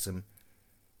is awesome.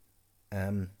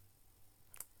 And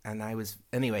I was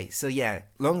anyway. So yeah,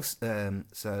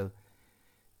 so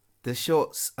the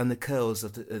shorts and the curls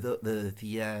of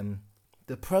the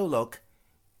prologue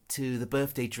to the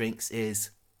birthday drinks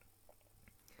is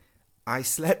I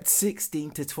slept 16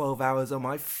 to 12 hours on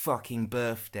my fucking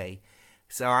birthday.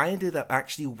 So I ended up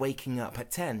actually waking up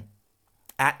at 10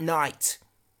 at night.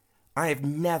 I have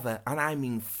never, and I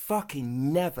mean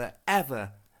fucking never,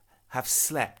 ever have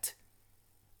slept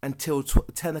until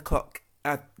 10 o'clock.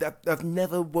 I've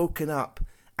never woken up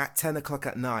at 10 o'clock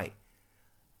at night.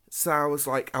 So I was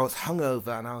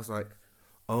hungover and I was like,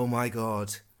 oh my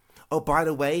God. Oh, by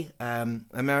the way,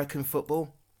 American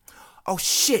football. Oh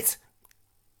shit.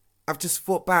 I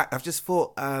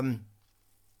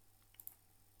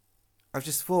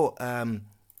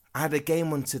had a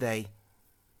game on today.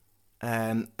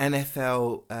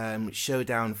 NFL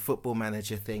Showdown Football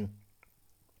Manager thing.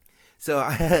 So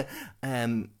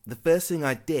the first thing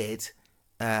I did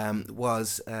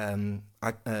was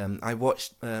I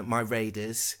watched my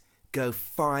Raiders go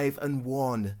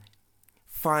 5-1.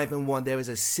 5-1. There is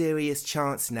a serious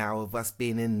chance now of us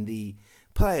being in the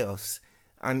playoffs.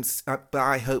 But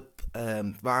I hope.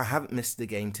 But I haven't missed the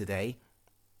game today.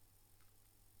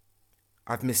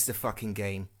 I've missed the fucking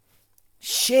game.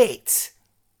 Shit!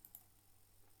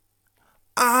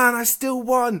 And I still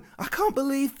won. I can't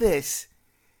believe this.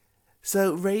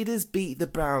 So Raiders beat the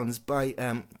Browns by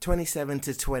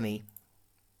 27-20.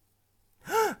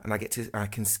 And I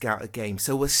can scout a game.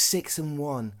 So we're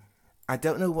 6-1. I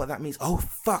don't know what that means. Oh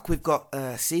fuck, we've got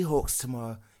Seahawks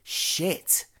tomorrow.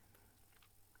 Shit.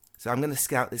 So I'm gonna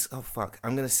scout this. Oh fuck,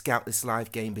 I'm gonna scout this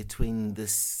live game between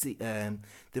the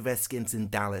Redskins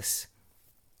and Dallas.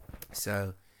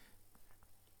 So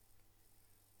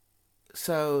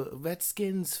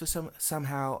Redskins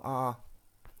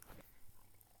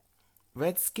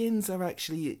Redskins are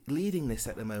actually leading this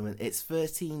at the moment. It's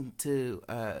 13 to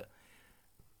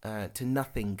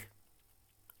nothing.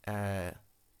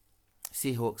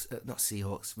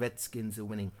 Redskins are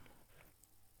winning.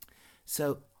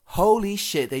 So holy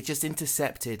shit, they just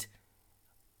intercepted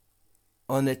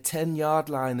on the 10-yard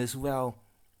line as well.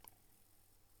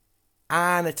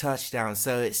 And a touchdown.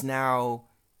 So it's now,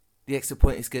 the extra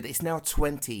point is good. It's now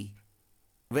 20.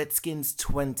 Redskins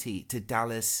 20 to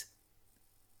Dallas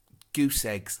goose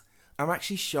eggs. I'm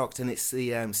actually shocked, and it's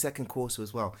the second quarter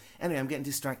as well. Anyway, I'm getting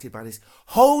distracted by this.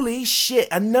 Holy shit,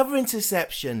 another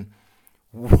interception.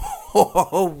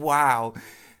 Whoa, wow.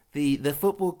 The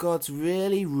football gods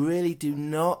really, really do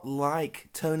not like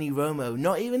Tony Romo.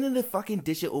 Not even in the fucking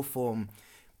digital form.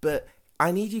 But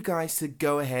I need you guys to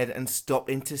go ahead and stop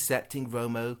intercepting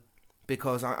Romo.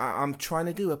 Because I'm trying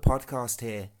to do a podcast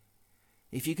here.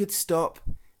 If you could stop.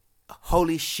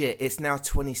 Holy shit, it's now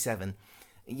 27.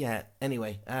 Yeah,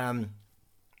 anyway.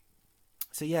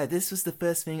 So yeah, this was the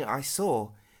first thing I saw.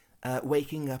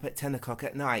 Waking up at 10 o'clock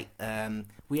at night.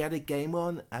 We had a game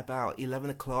on about 11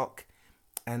 o'clock.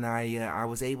 And I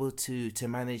was able to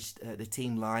manage the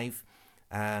team live.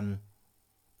 I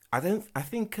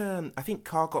think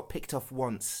Carl got picked off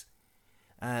once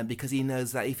because he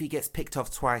knows that if he gets picked off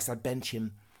twice, I bench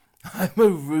him. I'm a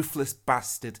ruthless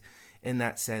bastard in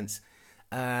that sense.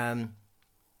 Oh,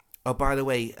 by the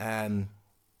way,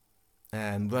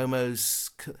 Romo's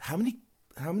how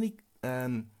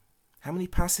many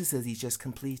passes has he just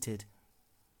completed?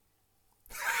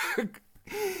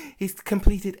 He's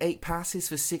completed 8 passes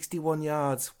for 61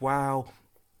 yards. Wow.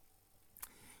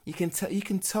 You can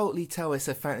totally tell it's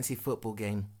a fantasy football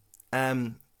game.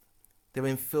 They're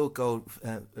in field goal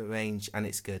range and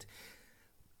it's good.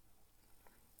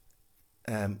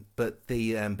 But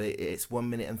it's 1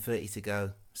 minute and 30 to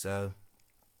go. So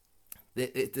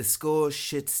the score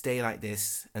should stay like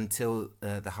this until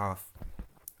the half.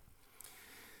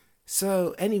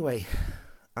 So anyway,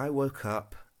 I woke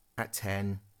up at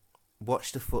 10,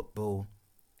 watched the football,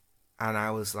 and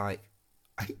I was like,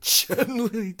 I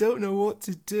genuinely don't know what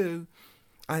to do.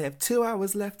 I have 2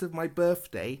 hours left of my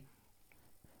birthday,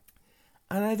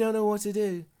 and I don't know what to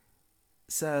do.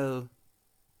 So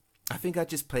I think I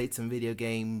just played some video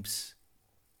games.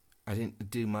 I didn't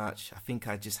do much. I think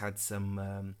I just had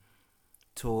some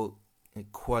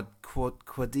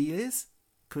quadrillas?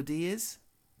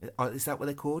 Is that what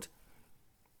they're called?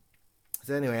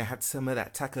 So anyway, I had some of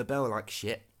that Taco Bell like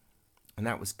shit, and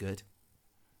that was good.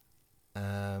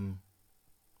 And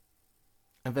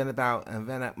then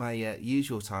at my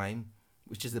usual time,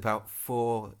 which is about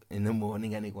 4 in the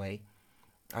morning anyway,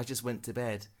 I just went to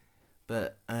bed.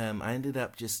 But I ended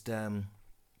up just having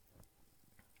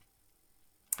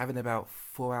about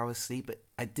 4 hours sleep. But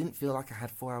I didn't feel like I had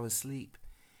 4 hours sleep.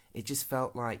 It just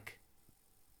felt like,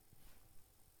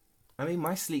 I mean,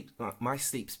 my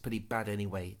sleep's pretty bad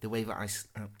anyway. The way that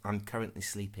I'm currently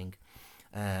sleeping,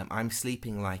 I'm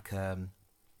sleeping like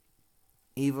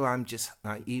either I'm just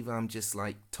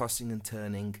like tossing and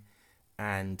turning,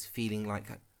 and feeling like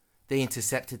they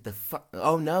intercepted the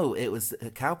Oh no, it was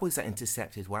the Cowboys that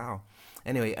intercepted. Wow.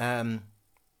 Anyway,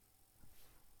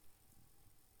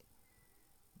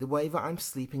 the way that I'm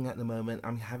sleeping at the moment,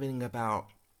 I'm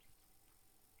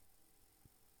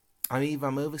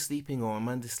oversleeping or I'm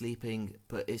undersleeping,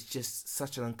 but it's just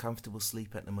such an uncomfortable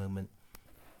sleep at the moment.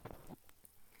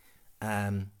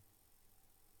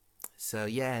 So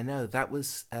yeah, no, that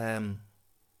was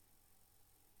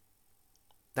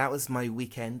my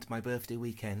weekend, my birthday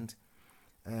weekend.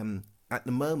 At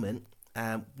the moment,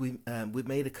 we've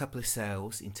made a couple of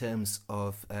sales in terms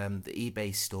of the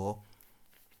eBay store,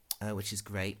 which is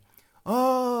great.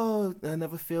 Oh,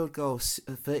 another field goal,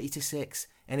 30-6.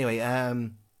 Anyway,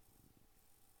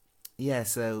 yeah,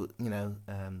 so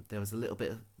there was a little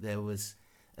bit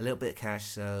of cash.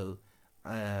 So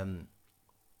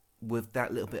with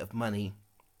that little bit of money,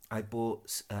 I bought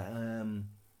some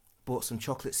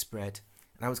chocolate spread,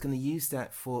 and I was going to use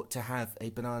that to have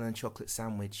a banana and chocolate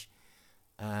sandwich,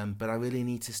 but I really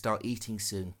need to start eating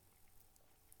soon.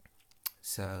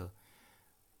 So,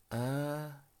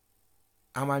 am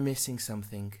I missing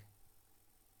something?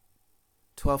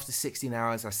 12 to 16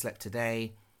 hours I slept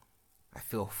today. I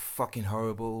feel fucking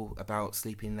horrible about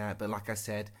sleeping that, but like I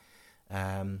said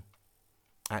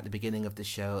at the beginning of the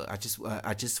show, I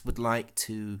just would like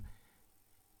to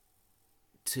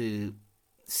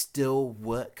still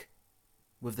work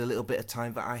with the little bit of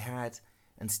time that I had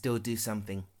and still do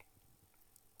something.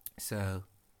 So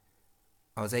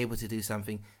I was able to do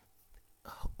something.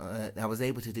 With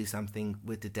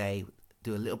the day,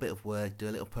 do a little bit of work, do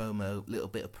a little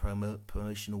bit of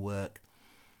promotional work.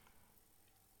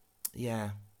 Yeah.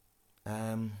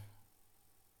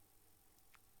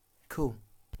 Cool.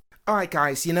 Alright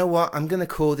guys, you know what? I'm going to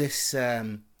call this,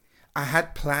 I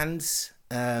had plans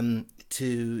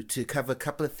to cover a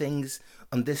couple of things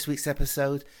on this week's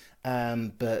episode,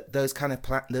 but those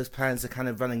plans are kind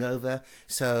of running over.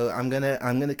 So I'm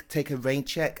gonna take a rain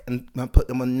check and put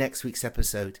them on next week's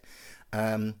episode.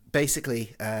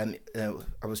 Basically, I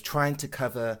was trying to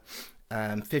cover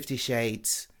 50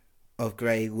 Shades of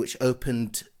Grey, which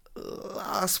opened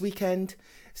last weekend.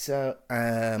 So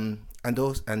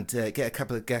get a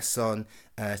couple of guests on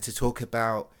to talk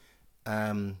about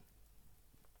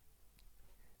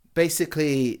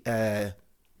basically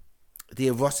the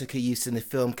erotica used in the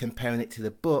film, comparing it to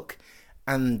the book,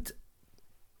 and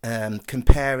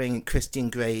comparing Christian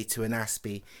Grey to an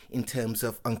Aspie in terms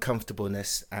of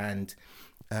uncomfortableness. And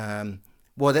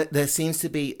there seems to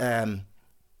be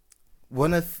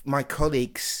one of my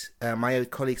colleagues, my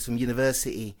old colleagues from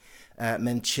university,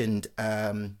 mentioned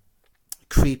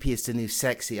creepy is the new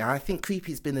sexy. I think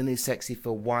creepy has been the new sexy for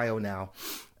a while now.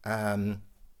 And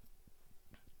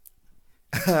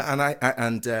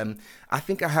I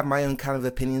think I have my own kind of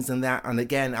opinions on that. And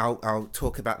again, I'll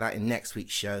talk about that in next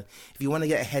week's show. If you want to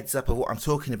get a heads up of what I'm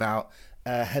talking about,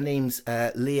 her name's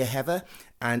Leah Heather,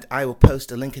 and I will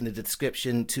post a link in the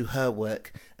description to her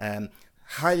work.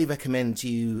 Highly recommend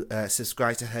you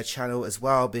subscribe to her channel as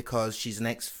well, because she's an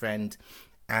ex-friend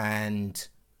and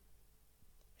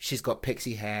she's got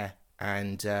pixie hair,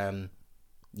 and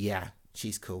yeah,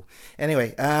 she's cool.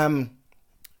 Anyway,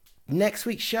 next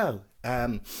week's show.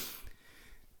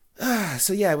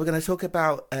 So yeah, we're going to talk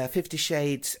about 50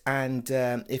 Shades, and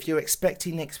if you're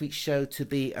expecting next week's show to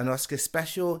be an Oscar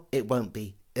special, it won't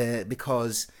be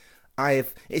because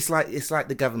it's like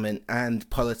the government and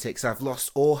politics. I've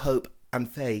lost all hope and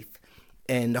faith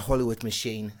in the Hollywood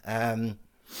machine.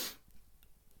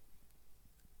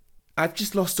 I've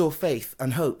just lost all faith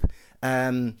and hope.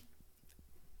 I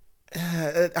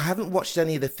haven't watched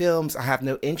any of the films. I have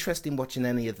no interest in watching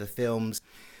any of the films.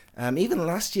 Even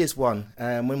last year's one,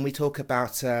 when we talk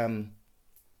about,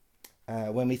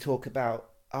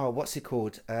 oh, what's it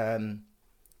called?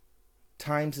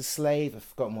 Time's a Slave. I've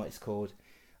forgotten what it's called.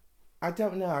 I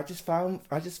don't know. I just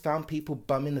found people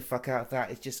bumming the fuck out of that.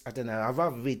 It's just, I don't know. I'd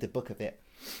rather read the book of it.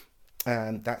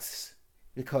 That's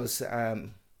because I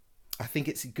think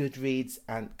it's a Goodread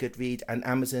and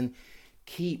Amazon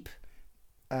keep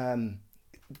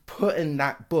putting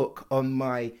that book on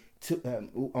my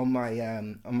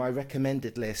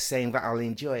recommended list, saying that I'll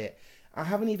enjoy it. I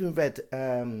haven't even read.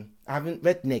 I haven't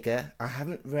read Nigger. I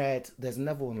haven't read. There's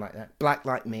another one like that, Black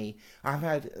Like Me. I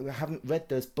haven't read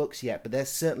those books yet, but they're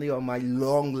certainly on my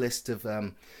long list of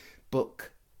books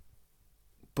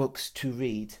to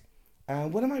read.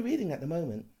 What am I reading at the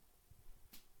moment?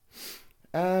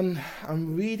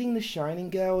 I'm reading The Shining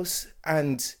Girls,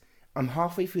 and I'm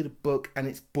halfway through the book, and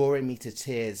it's boring me to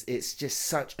tears. It's just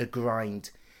such a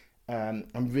grind.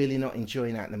 I'm really not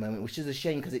enjoying that at the moment, which is a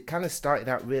shame because it kind of started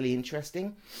out really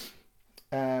interesting,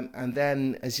 and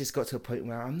then it's just got to a point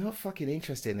where I'm not fucking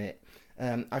interested in it.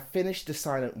 I finished The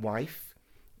Silent Wife,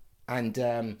 and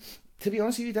to be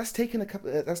honest with you, that's taken a couple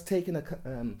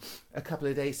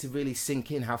of days to really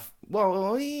sink in. How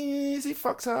well is it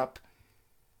fucked up?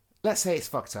 Let's say it's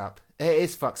fucked up. It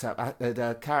is fucked up.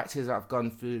 The characters, I've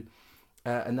gone through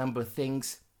a number of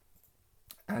things,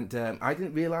 and I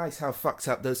didn't realise how fucked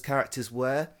up those characters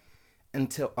were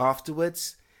until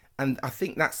afterwards. And I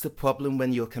think that's the problem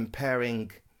when you're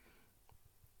comparing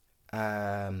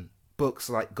books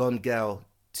like Gone Girl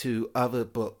to other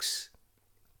books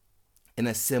in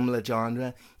a similar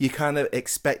genre. You kind of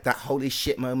expect that holy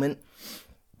shit moment.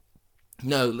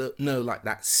 No, like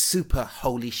that super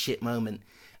holy shit moment.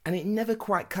 And it never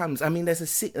quite comes. I mean,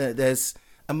 there's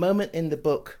a moment in the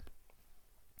book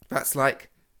that's like,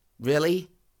 really?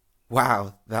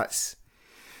 Wow, that's...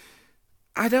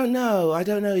 I don't know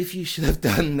if you should have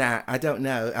done that. I don't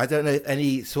know if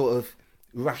any sort of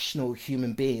rational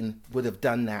human being would have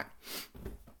done that.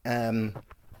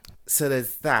 So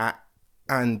there's that.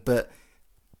 But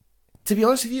to be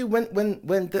honest with you,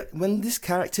 when this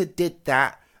character did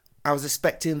that, I was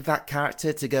expecting that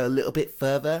character to go a little bit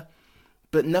further,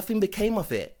 but nothing became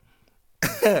of it.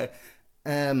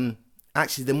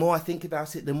 Actually, the more I think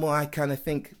about it, the more I kind of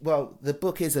think, well, the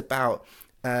book is about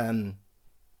a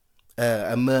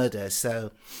murder.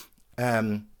 So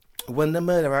when the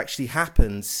murder actually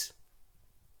happens,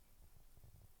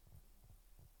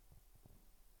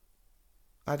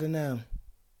 I don't know.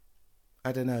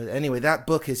 Anyway, that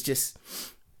book is just...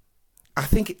 I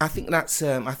think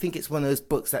it's one of those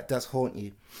books that does haunt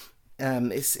you.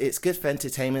 It's good for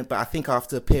entertainment, but I think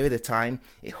after a period of time,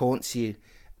 it haunts you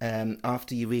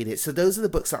after you read it. So those are the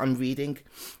books that I'm reading.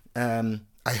 I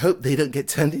hope they don't get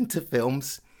turned into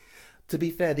films. To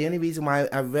be fair, the only reason why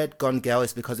I read Gone Girl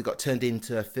is because it got turned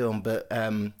into a film. But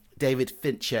David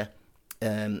Fincher,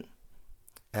 who's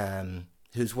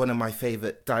one of my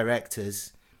favourite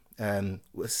directors,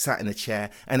 was sat in a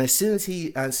chair. And as soon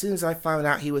as I found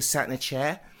out he was sat in a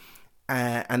chair,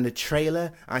 and the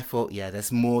trailer, I thought, yeah,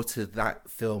 there's more to that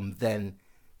film than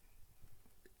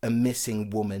a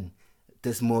missing woman.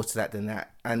 There's more to that than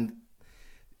that. And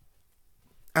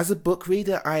as a book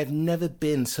reader, I have never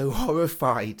been so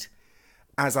horrified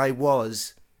as I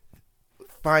was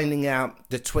finding out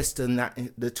the twist in that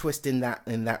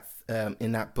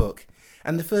book.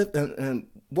 And the first,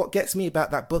 what gets me about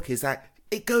that book is that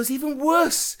it goes even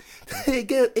worse.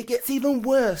 It gets even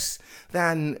worse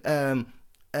than the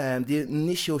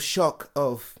initial shock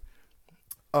of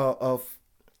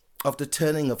the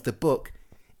turning of the book.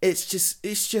 It's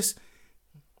just.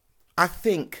 I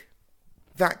think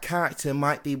that character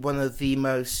might be one of the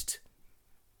most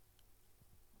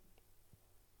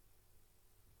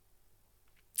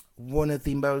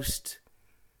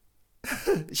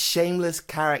shameless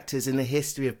characters in the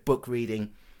history of book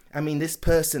reading. I mean, this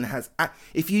person has...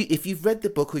 If you've read the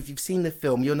book or if you've seen the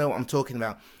film, you'll know what I'm talking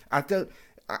about.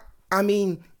 I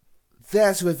mean,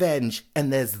 there's revenge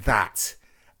and there's that.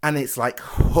 And it's like,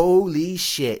 holy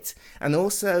shit. And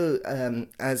also,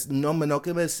 as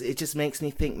non-monogamous, it just makes me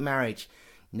think marriage.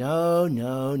 No.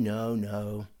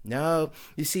 You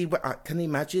see, can you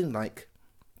imagine, like,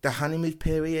 the honeymoon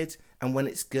period, and when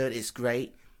it's good, it's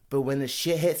great. But when the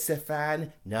shit hits the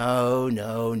fan, no.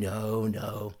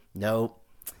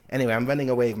 Anyway, I'm running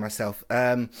away with myself.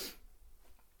 I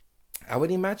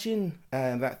would imagine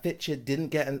that Fincher didn't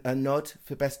get a nod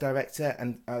for Best Director,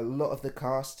 and a lot of the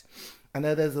cast. I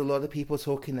know there's a lot of people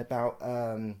talking about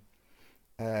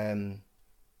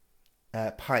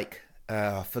Pike.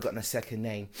 I've forgotten her second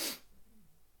name.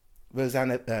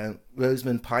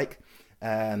 Rosamund Pike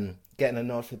getting a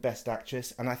nod for Best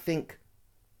Actress, and I think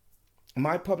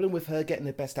my problem with her getting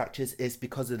the Best Actress is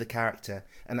because of the character,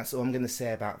 and that's all I'm going to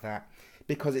say about that.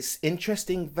 Because it's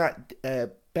interesting that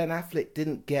Ben Affleck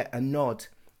didn't get a nod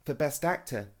for Best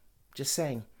Actor. Just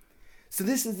saying. So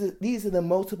these are the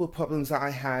multiple problems that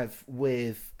I have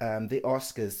with the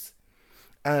Oscars.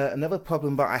 Another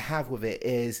problem that I have with it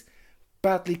is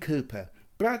Bradley Cooper.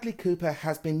 Bradley Cooper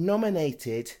has been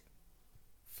nominated,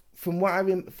 from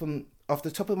off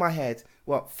the top of my head,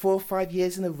 4 or 5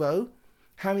 years in a row?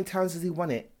 How many times has he won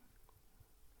it?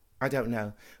 I don't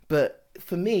know. But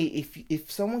for me, if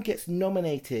someone gets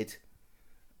nominated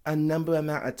a number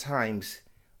amount of times,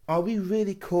 are we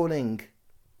really calling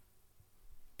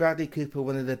Bradley Cooper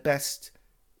one of the best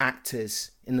actors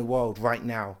in the world right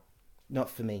now? Not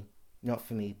for me.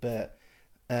 But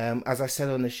as I said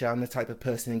on the show, I'm the type of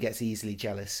person who gets easily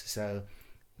jealous. So,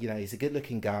 he's a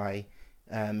good-looking guy.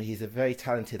 He's a very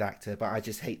talented actor, but I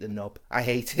just hate the knob. I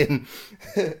hate him.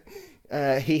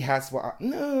 He has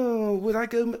would I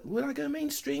go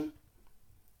mainstream?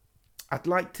 I'd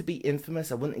like to be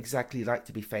infamous. I wouldn't exactly like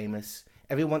to be famous.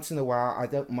 Every once in a while, I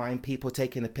don't mind people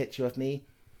taking a picture of me,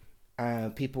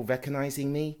 people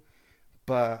recognizing me.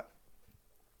 But,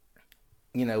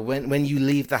 when you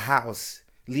leave the house,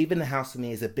 leaving the house for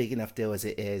me is a big enough deal as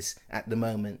it is at the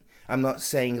moment. I'm not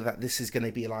saying that this is going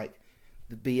to be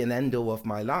an end all of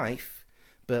my life,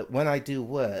 but when I do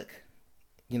work,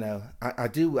 I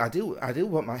do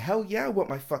want I want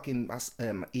my fucking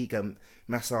ego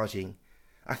massaging.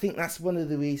 I think that's one of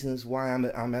the reasons why I'm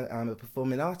a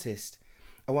performing artist.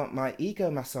 I want my ego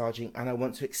massaging, and I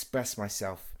want to express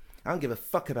myself. I don't give a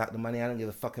fuck about the money. I don't give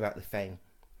a fuck about the fame.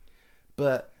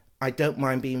 But I don't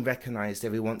mind being recognised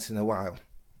every once in a while.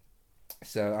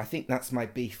 So I think that's my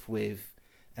beef with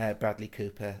Bradley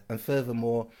Cooper. And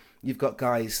furthermore, you've got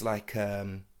guys like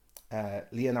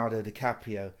Leonardo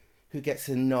DiCaprio, who gets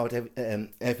a nod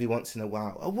every once in a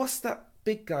while. Oh, what's the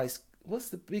big guy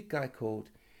called?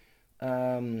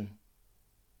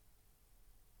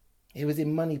 He was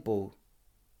in Moneyball.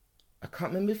 I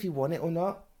can't remember if he won it or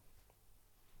not.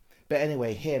 But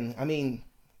anyway, him. I mean,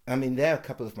 they're a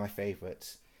couple of my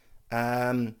favourites.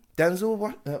 Denzel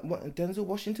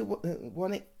Washington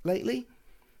won it lately.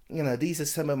 These are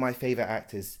some of my favourite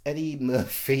actors. Eddie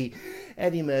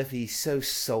Murphy's so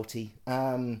salty.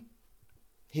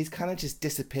 He's kind of just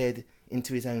disappeared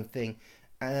into his own thing.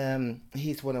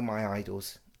 He's one of my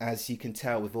idols, as you can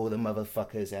tell with all the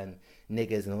motherfuckers and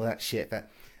niggers and all that shit that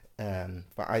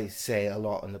I say a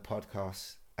lot on the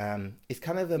podcast. It's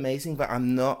kind of amazing, but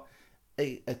I'm not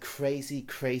a crazy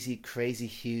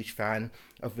huge fan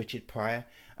of Richard Pryor.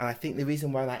 And I think the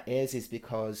reason why that is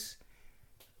because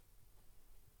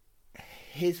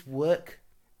his work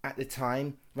at the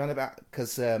time,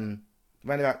 the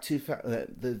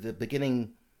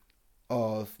beginning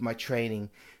of my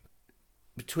training,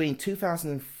 between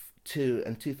 2002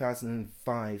 and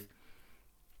 2005,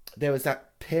 there was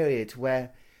that period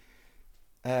where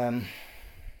I'd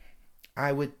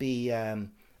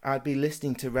be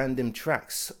listening to random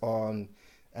tracks on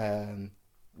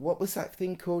what was that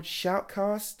thing called?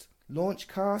 Shoutcast?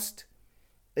 Launchcast?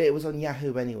 It was on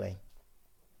Yahoo anyway.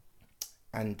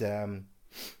 And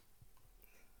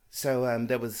so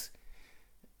there was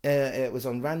it was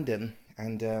on random,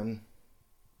 and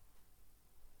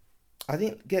I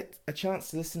didn't get a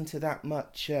chance to listen to that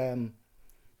much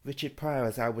Richard Pryor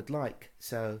as I would like.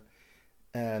 So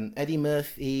Eddie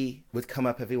Murphy would come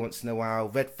up every once in a while.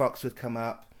 Red Fox would come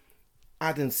up.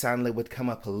 Adam Sandler would come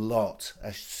up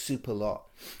a super lot.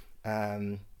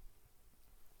 Who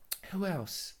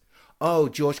else? Oh,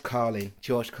 George Carlin.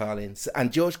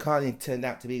 And George Carlin turned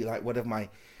out to be like one of my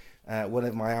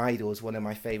idols, one of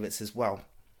my favourites as well.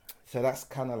 So that's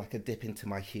kind of like a dip into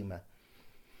my humour.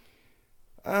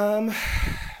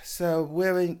 So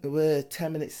we're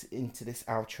 10 minutes into this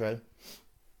outro.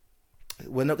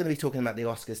 We're not going to be talking about the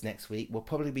Oscars next week. We'll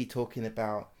probably be talking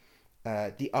about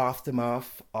the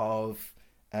aftermath of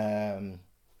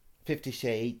 50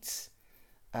 Shades.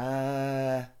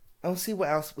 I'll see what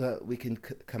else we can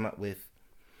come up with.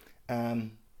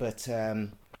 But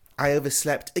I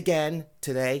overslept again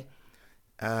today.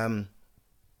 I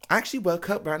actually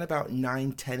woke up around about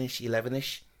 9, 10ish,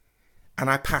 11ish, and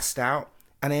I passed out.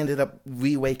 and I ended up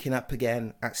waking up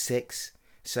again at 6.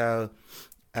 So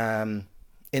in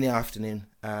the afternoon.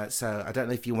 So I don't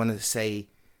know if you want to say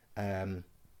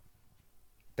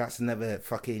that's another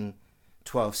fucking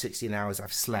 12, 16 hours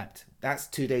I've slept. That's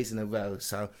 2 days in a row.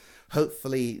 So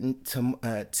hopefully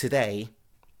today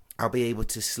I'll be able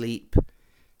to sleep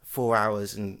 4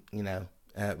 hours and,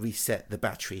 reset the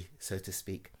battery, so to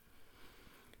speak.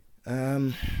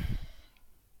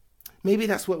 Maybe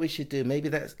that's what we should do. Maybe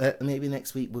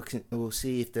next week we'll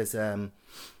see if there's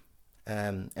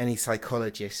any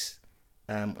psychologists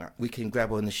we can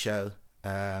grab on the show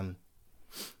that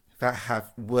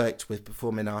have worked with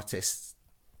performing artists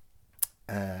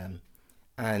and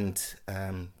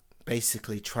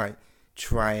basically try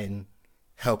and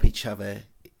help each other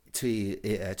to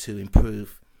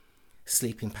improve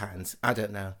sleeping patterns. I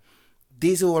don't know.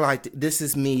 These are all this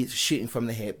is me shooting from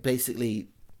the hip, basically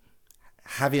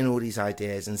having all these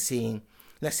ideas and seeing.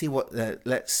 Let's see what.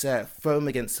 Let's throw them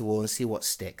against the wall and see what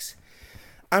sticks.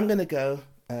 I'm gonna go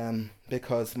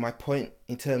because my point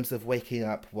in terms of waking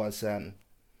up was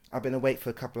I've been awake for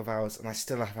a couple of hours and I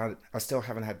still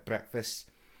haven't had breakfast.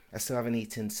 I still haven't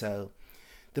eaten. So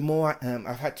the more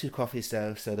I've had 2 coffees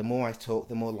though, so the more I talk,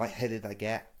 the more lightheaded I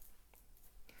get.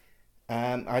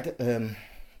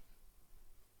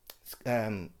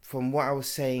 From what I was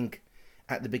saying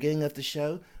at the beginning of the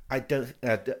show, I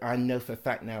know for a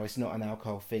fact now it's not an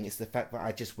alcohol thing. It's the fact that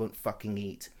I just won't fucking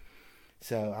eat.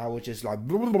 So I will just like,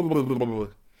 blah, blah, blah, blah, blah,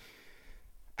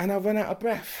 and I'll run out of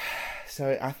breath.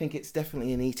 So I think it's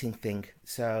definitely an eating thing.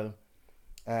 So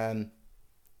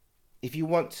if you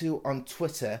want to on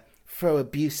Twitter throw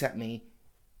abuse at me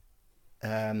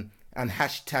and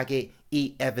hashtag it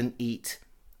 #EatEvanEat.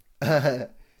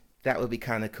 That would be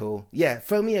kind of cool. Yeah,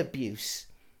 throw me abuse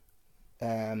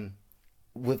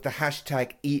with the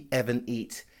hashtag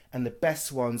 #EatEvanEat, and the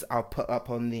best ones I'll put up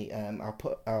on the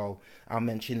I'll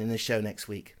mention in the show next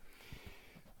week.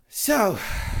 So,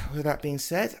 with that being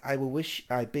said, I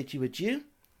bid you adieu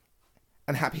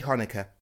and happy Hanukkah.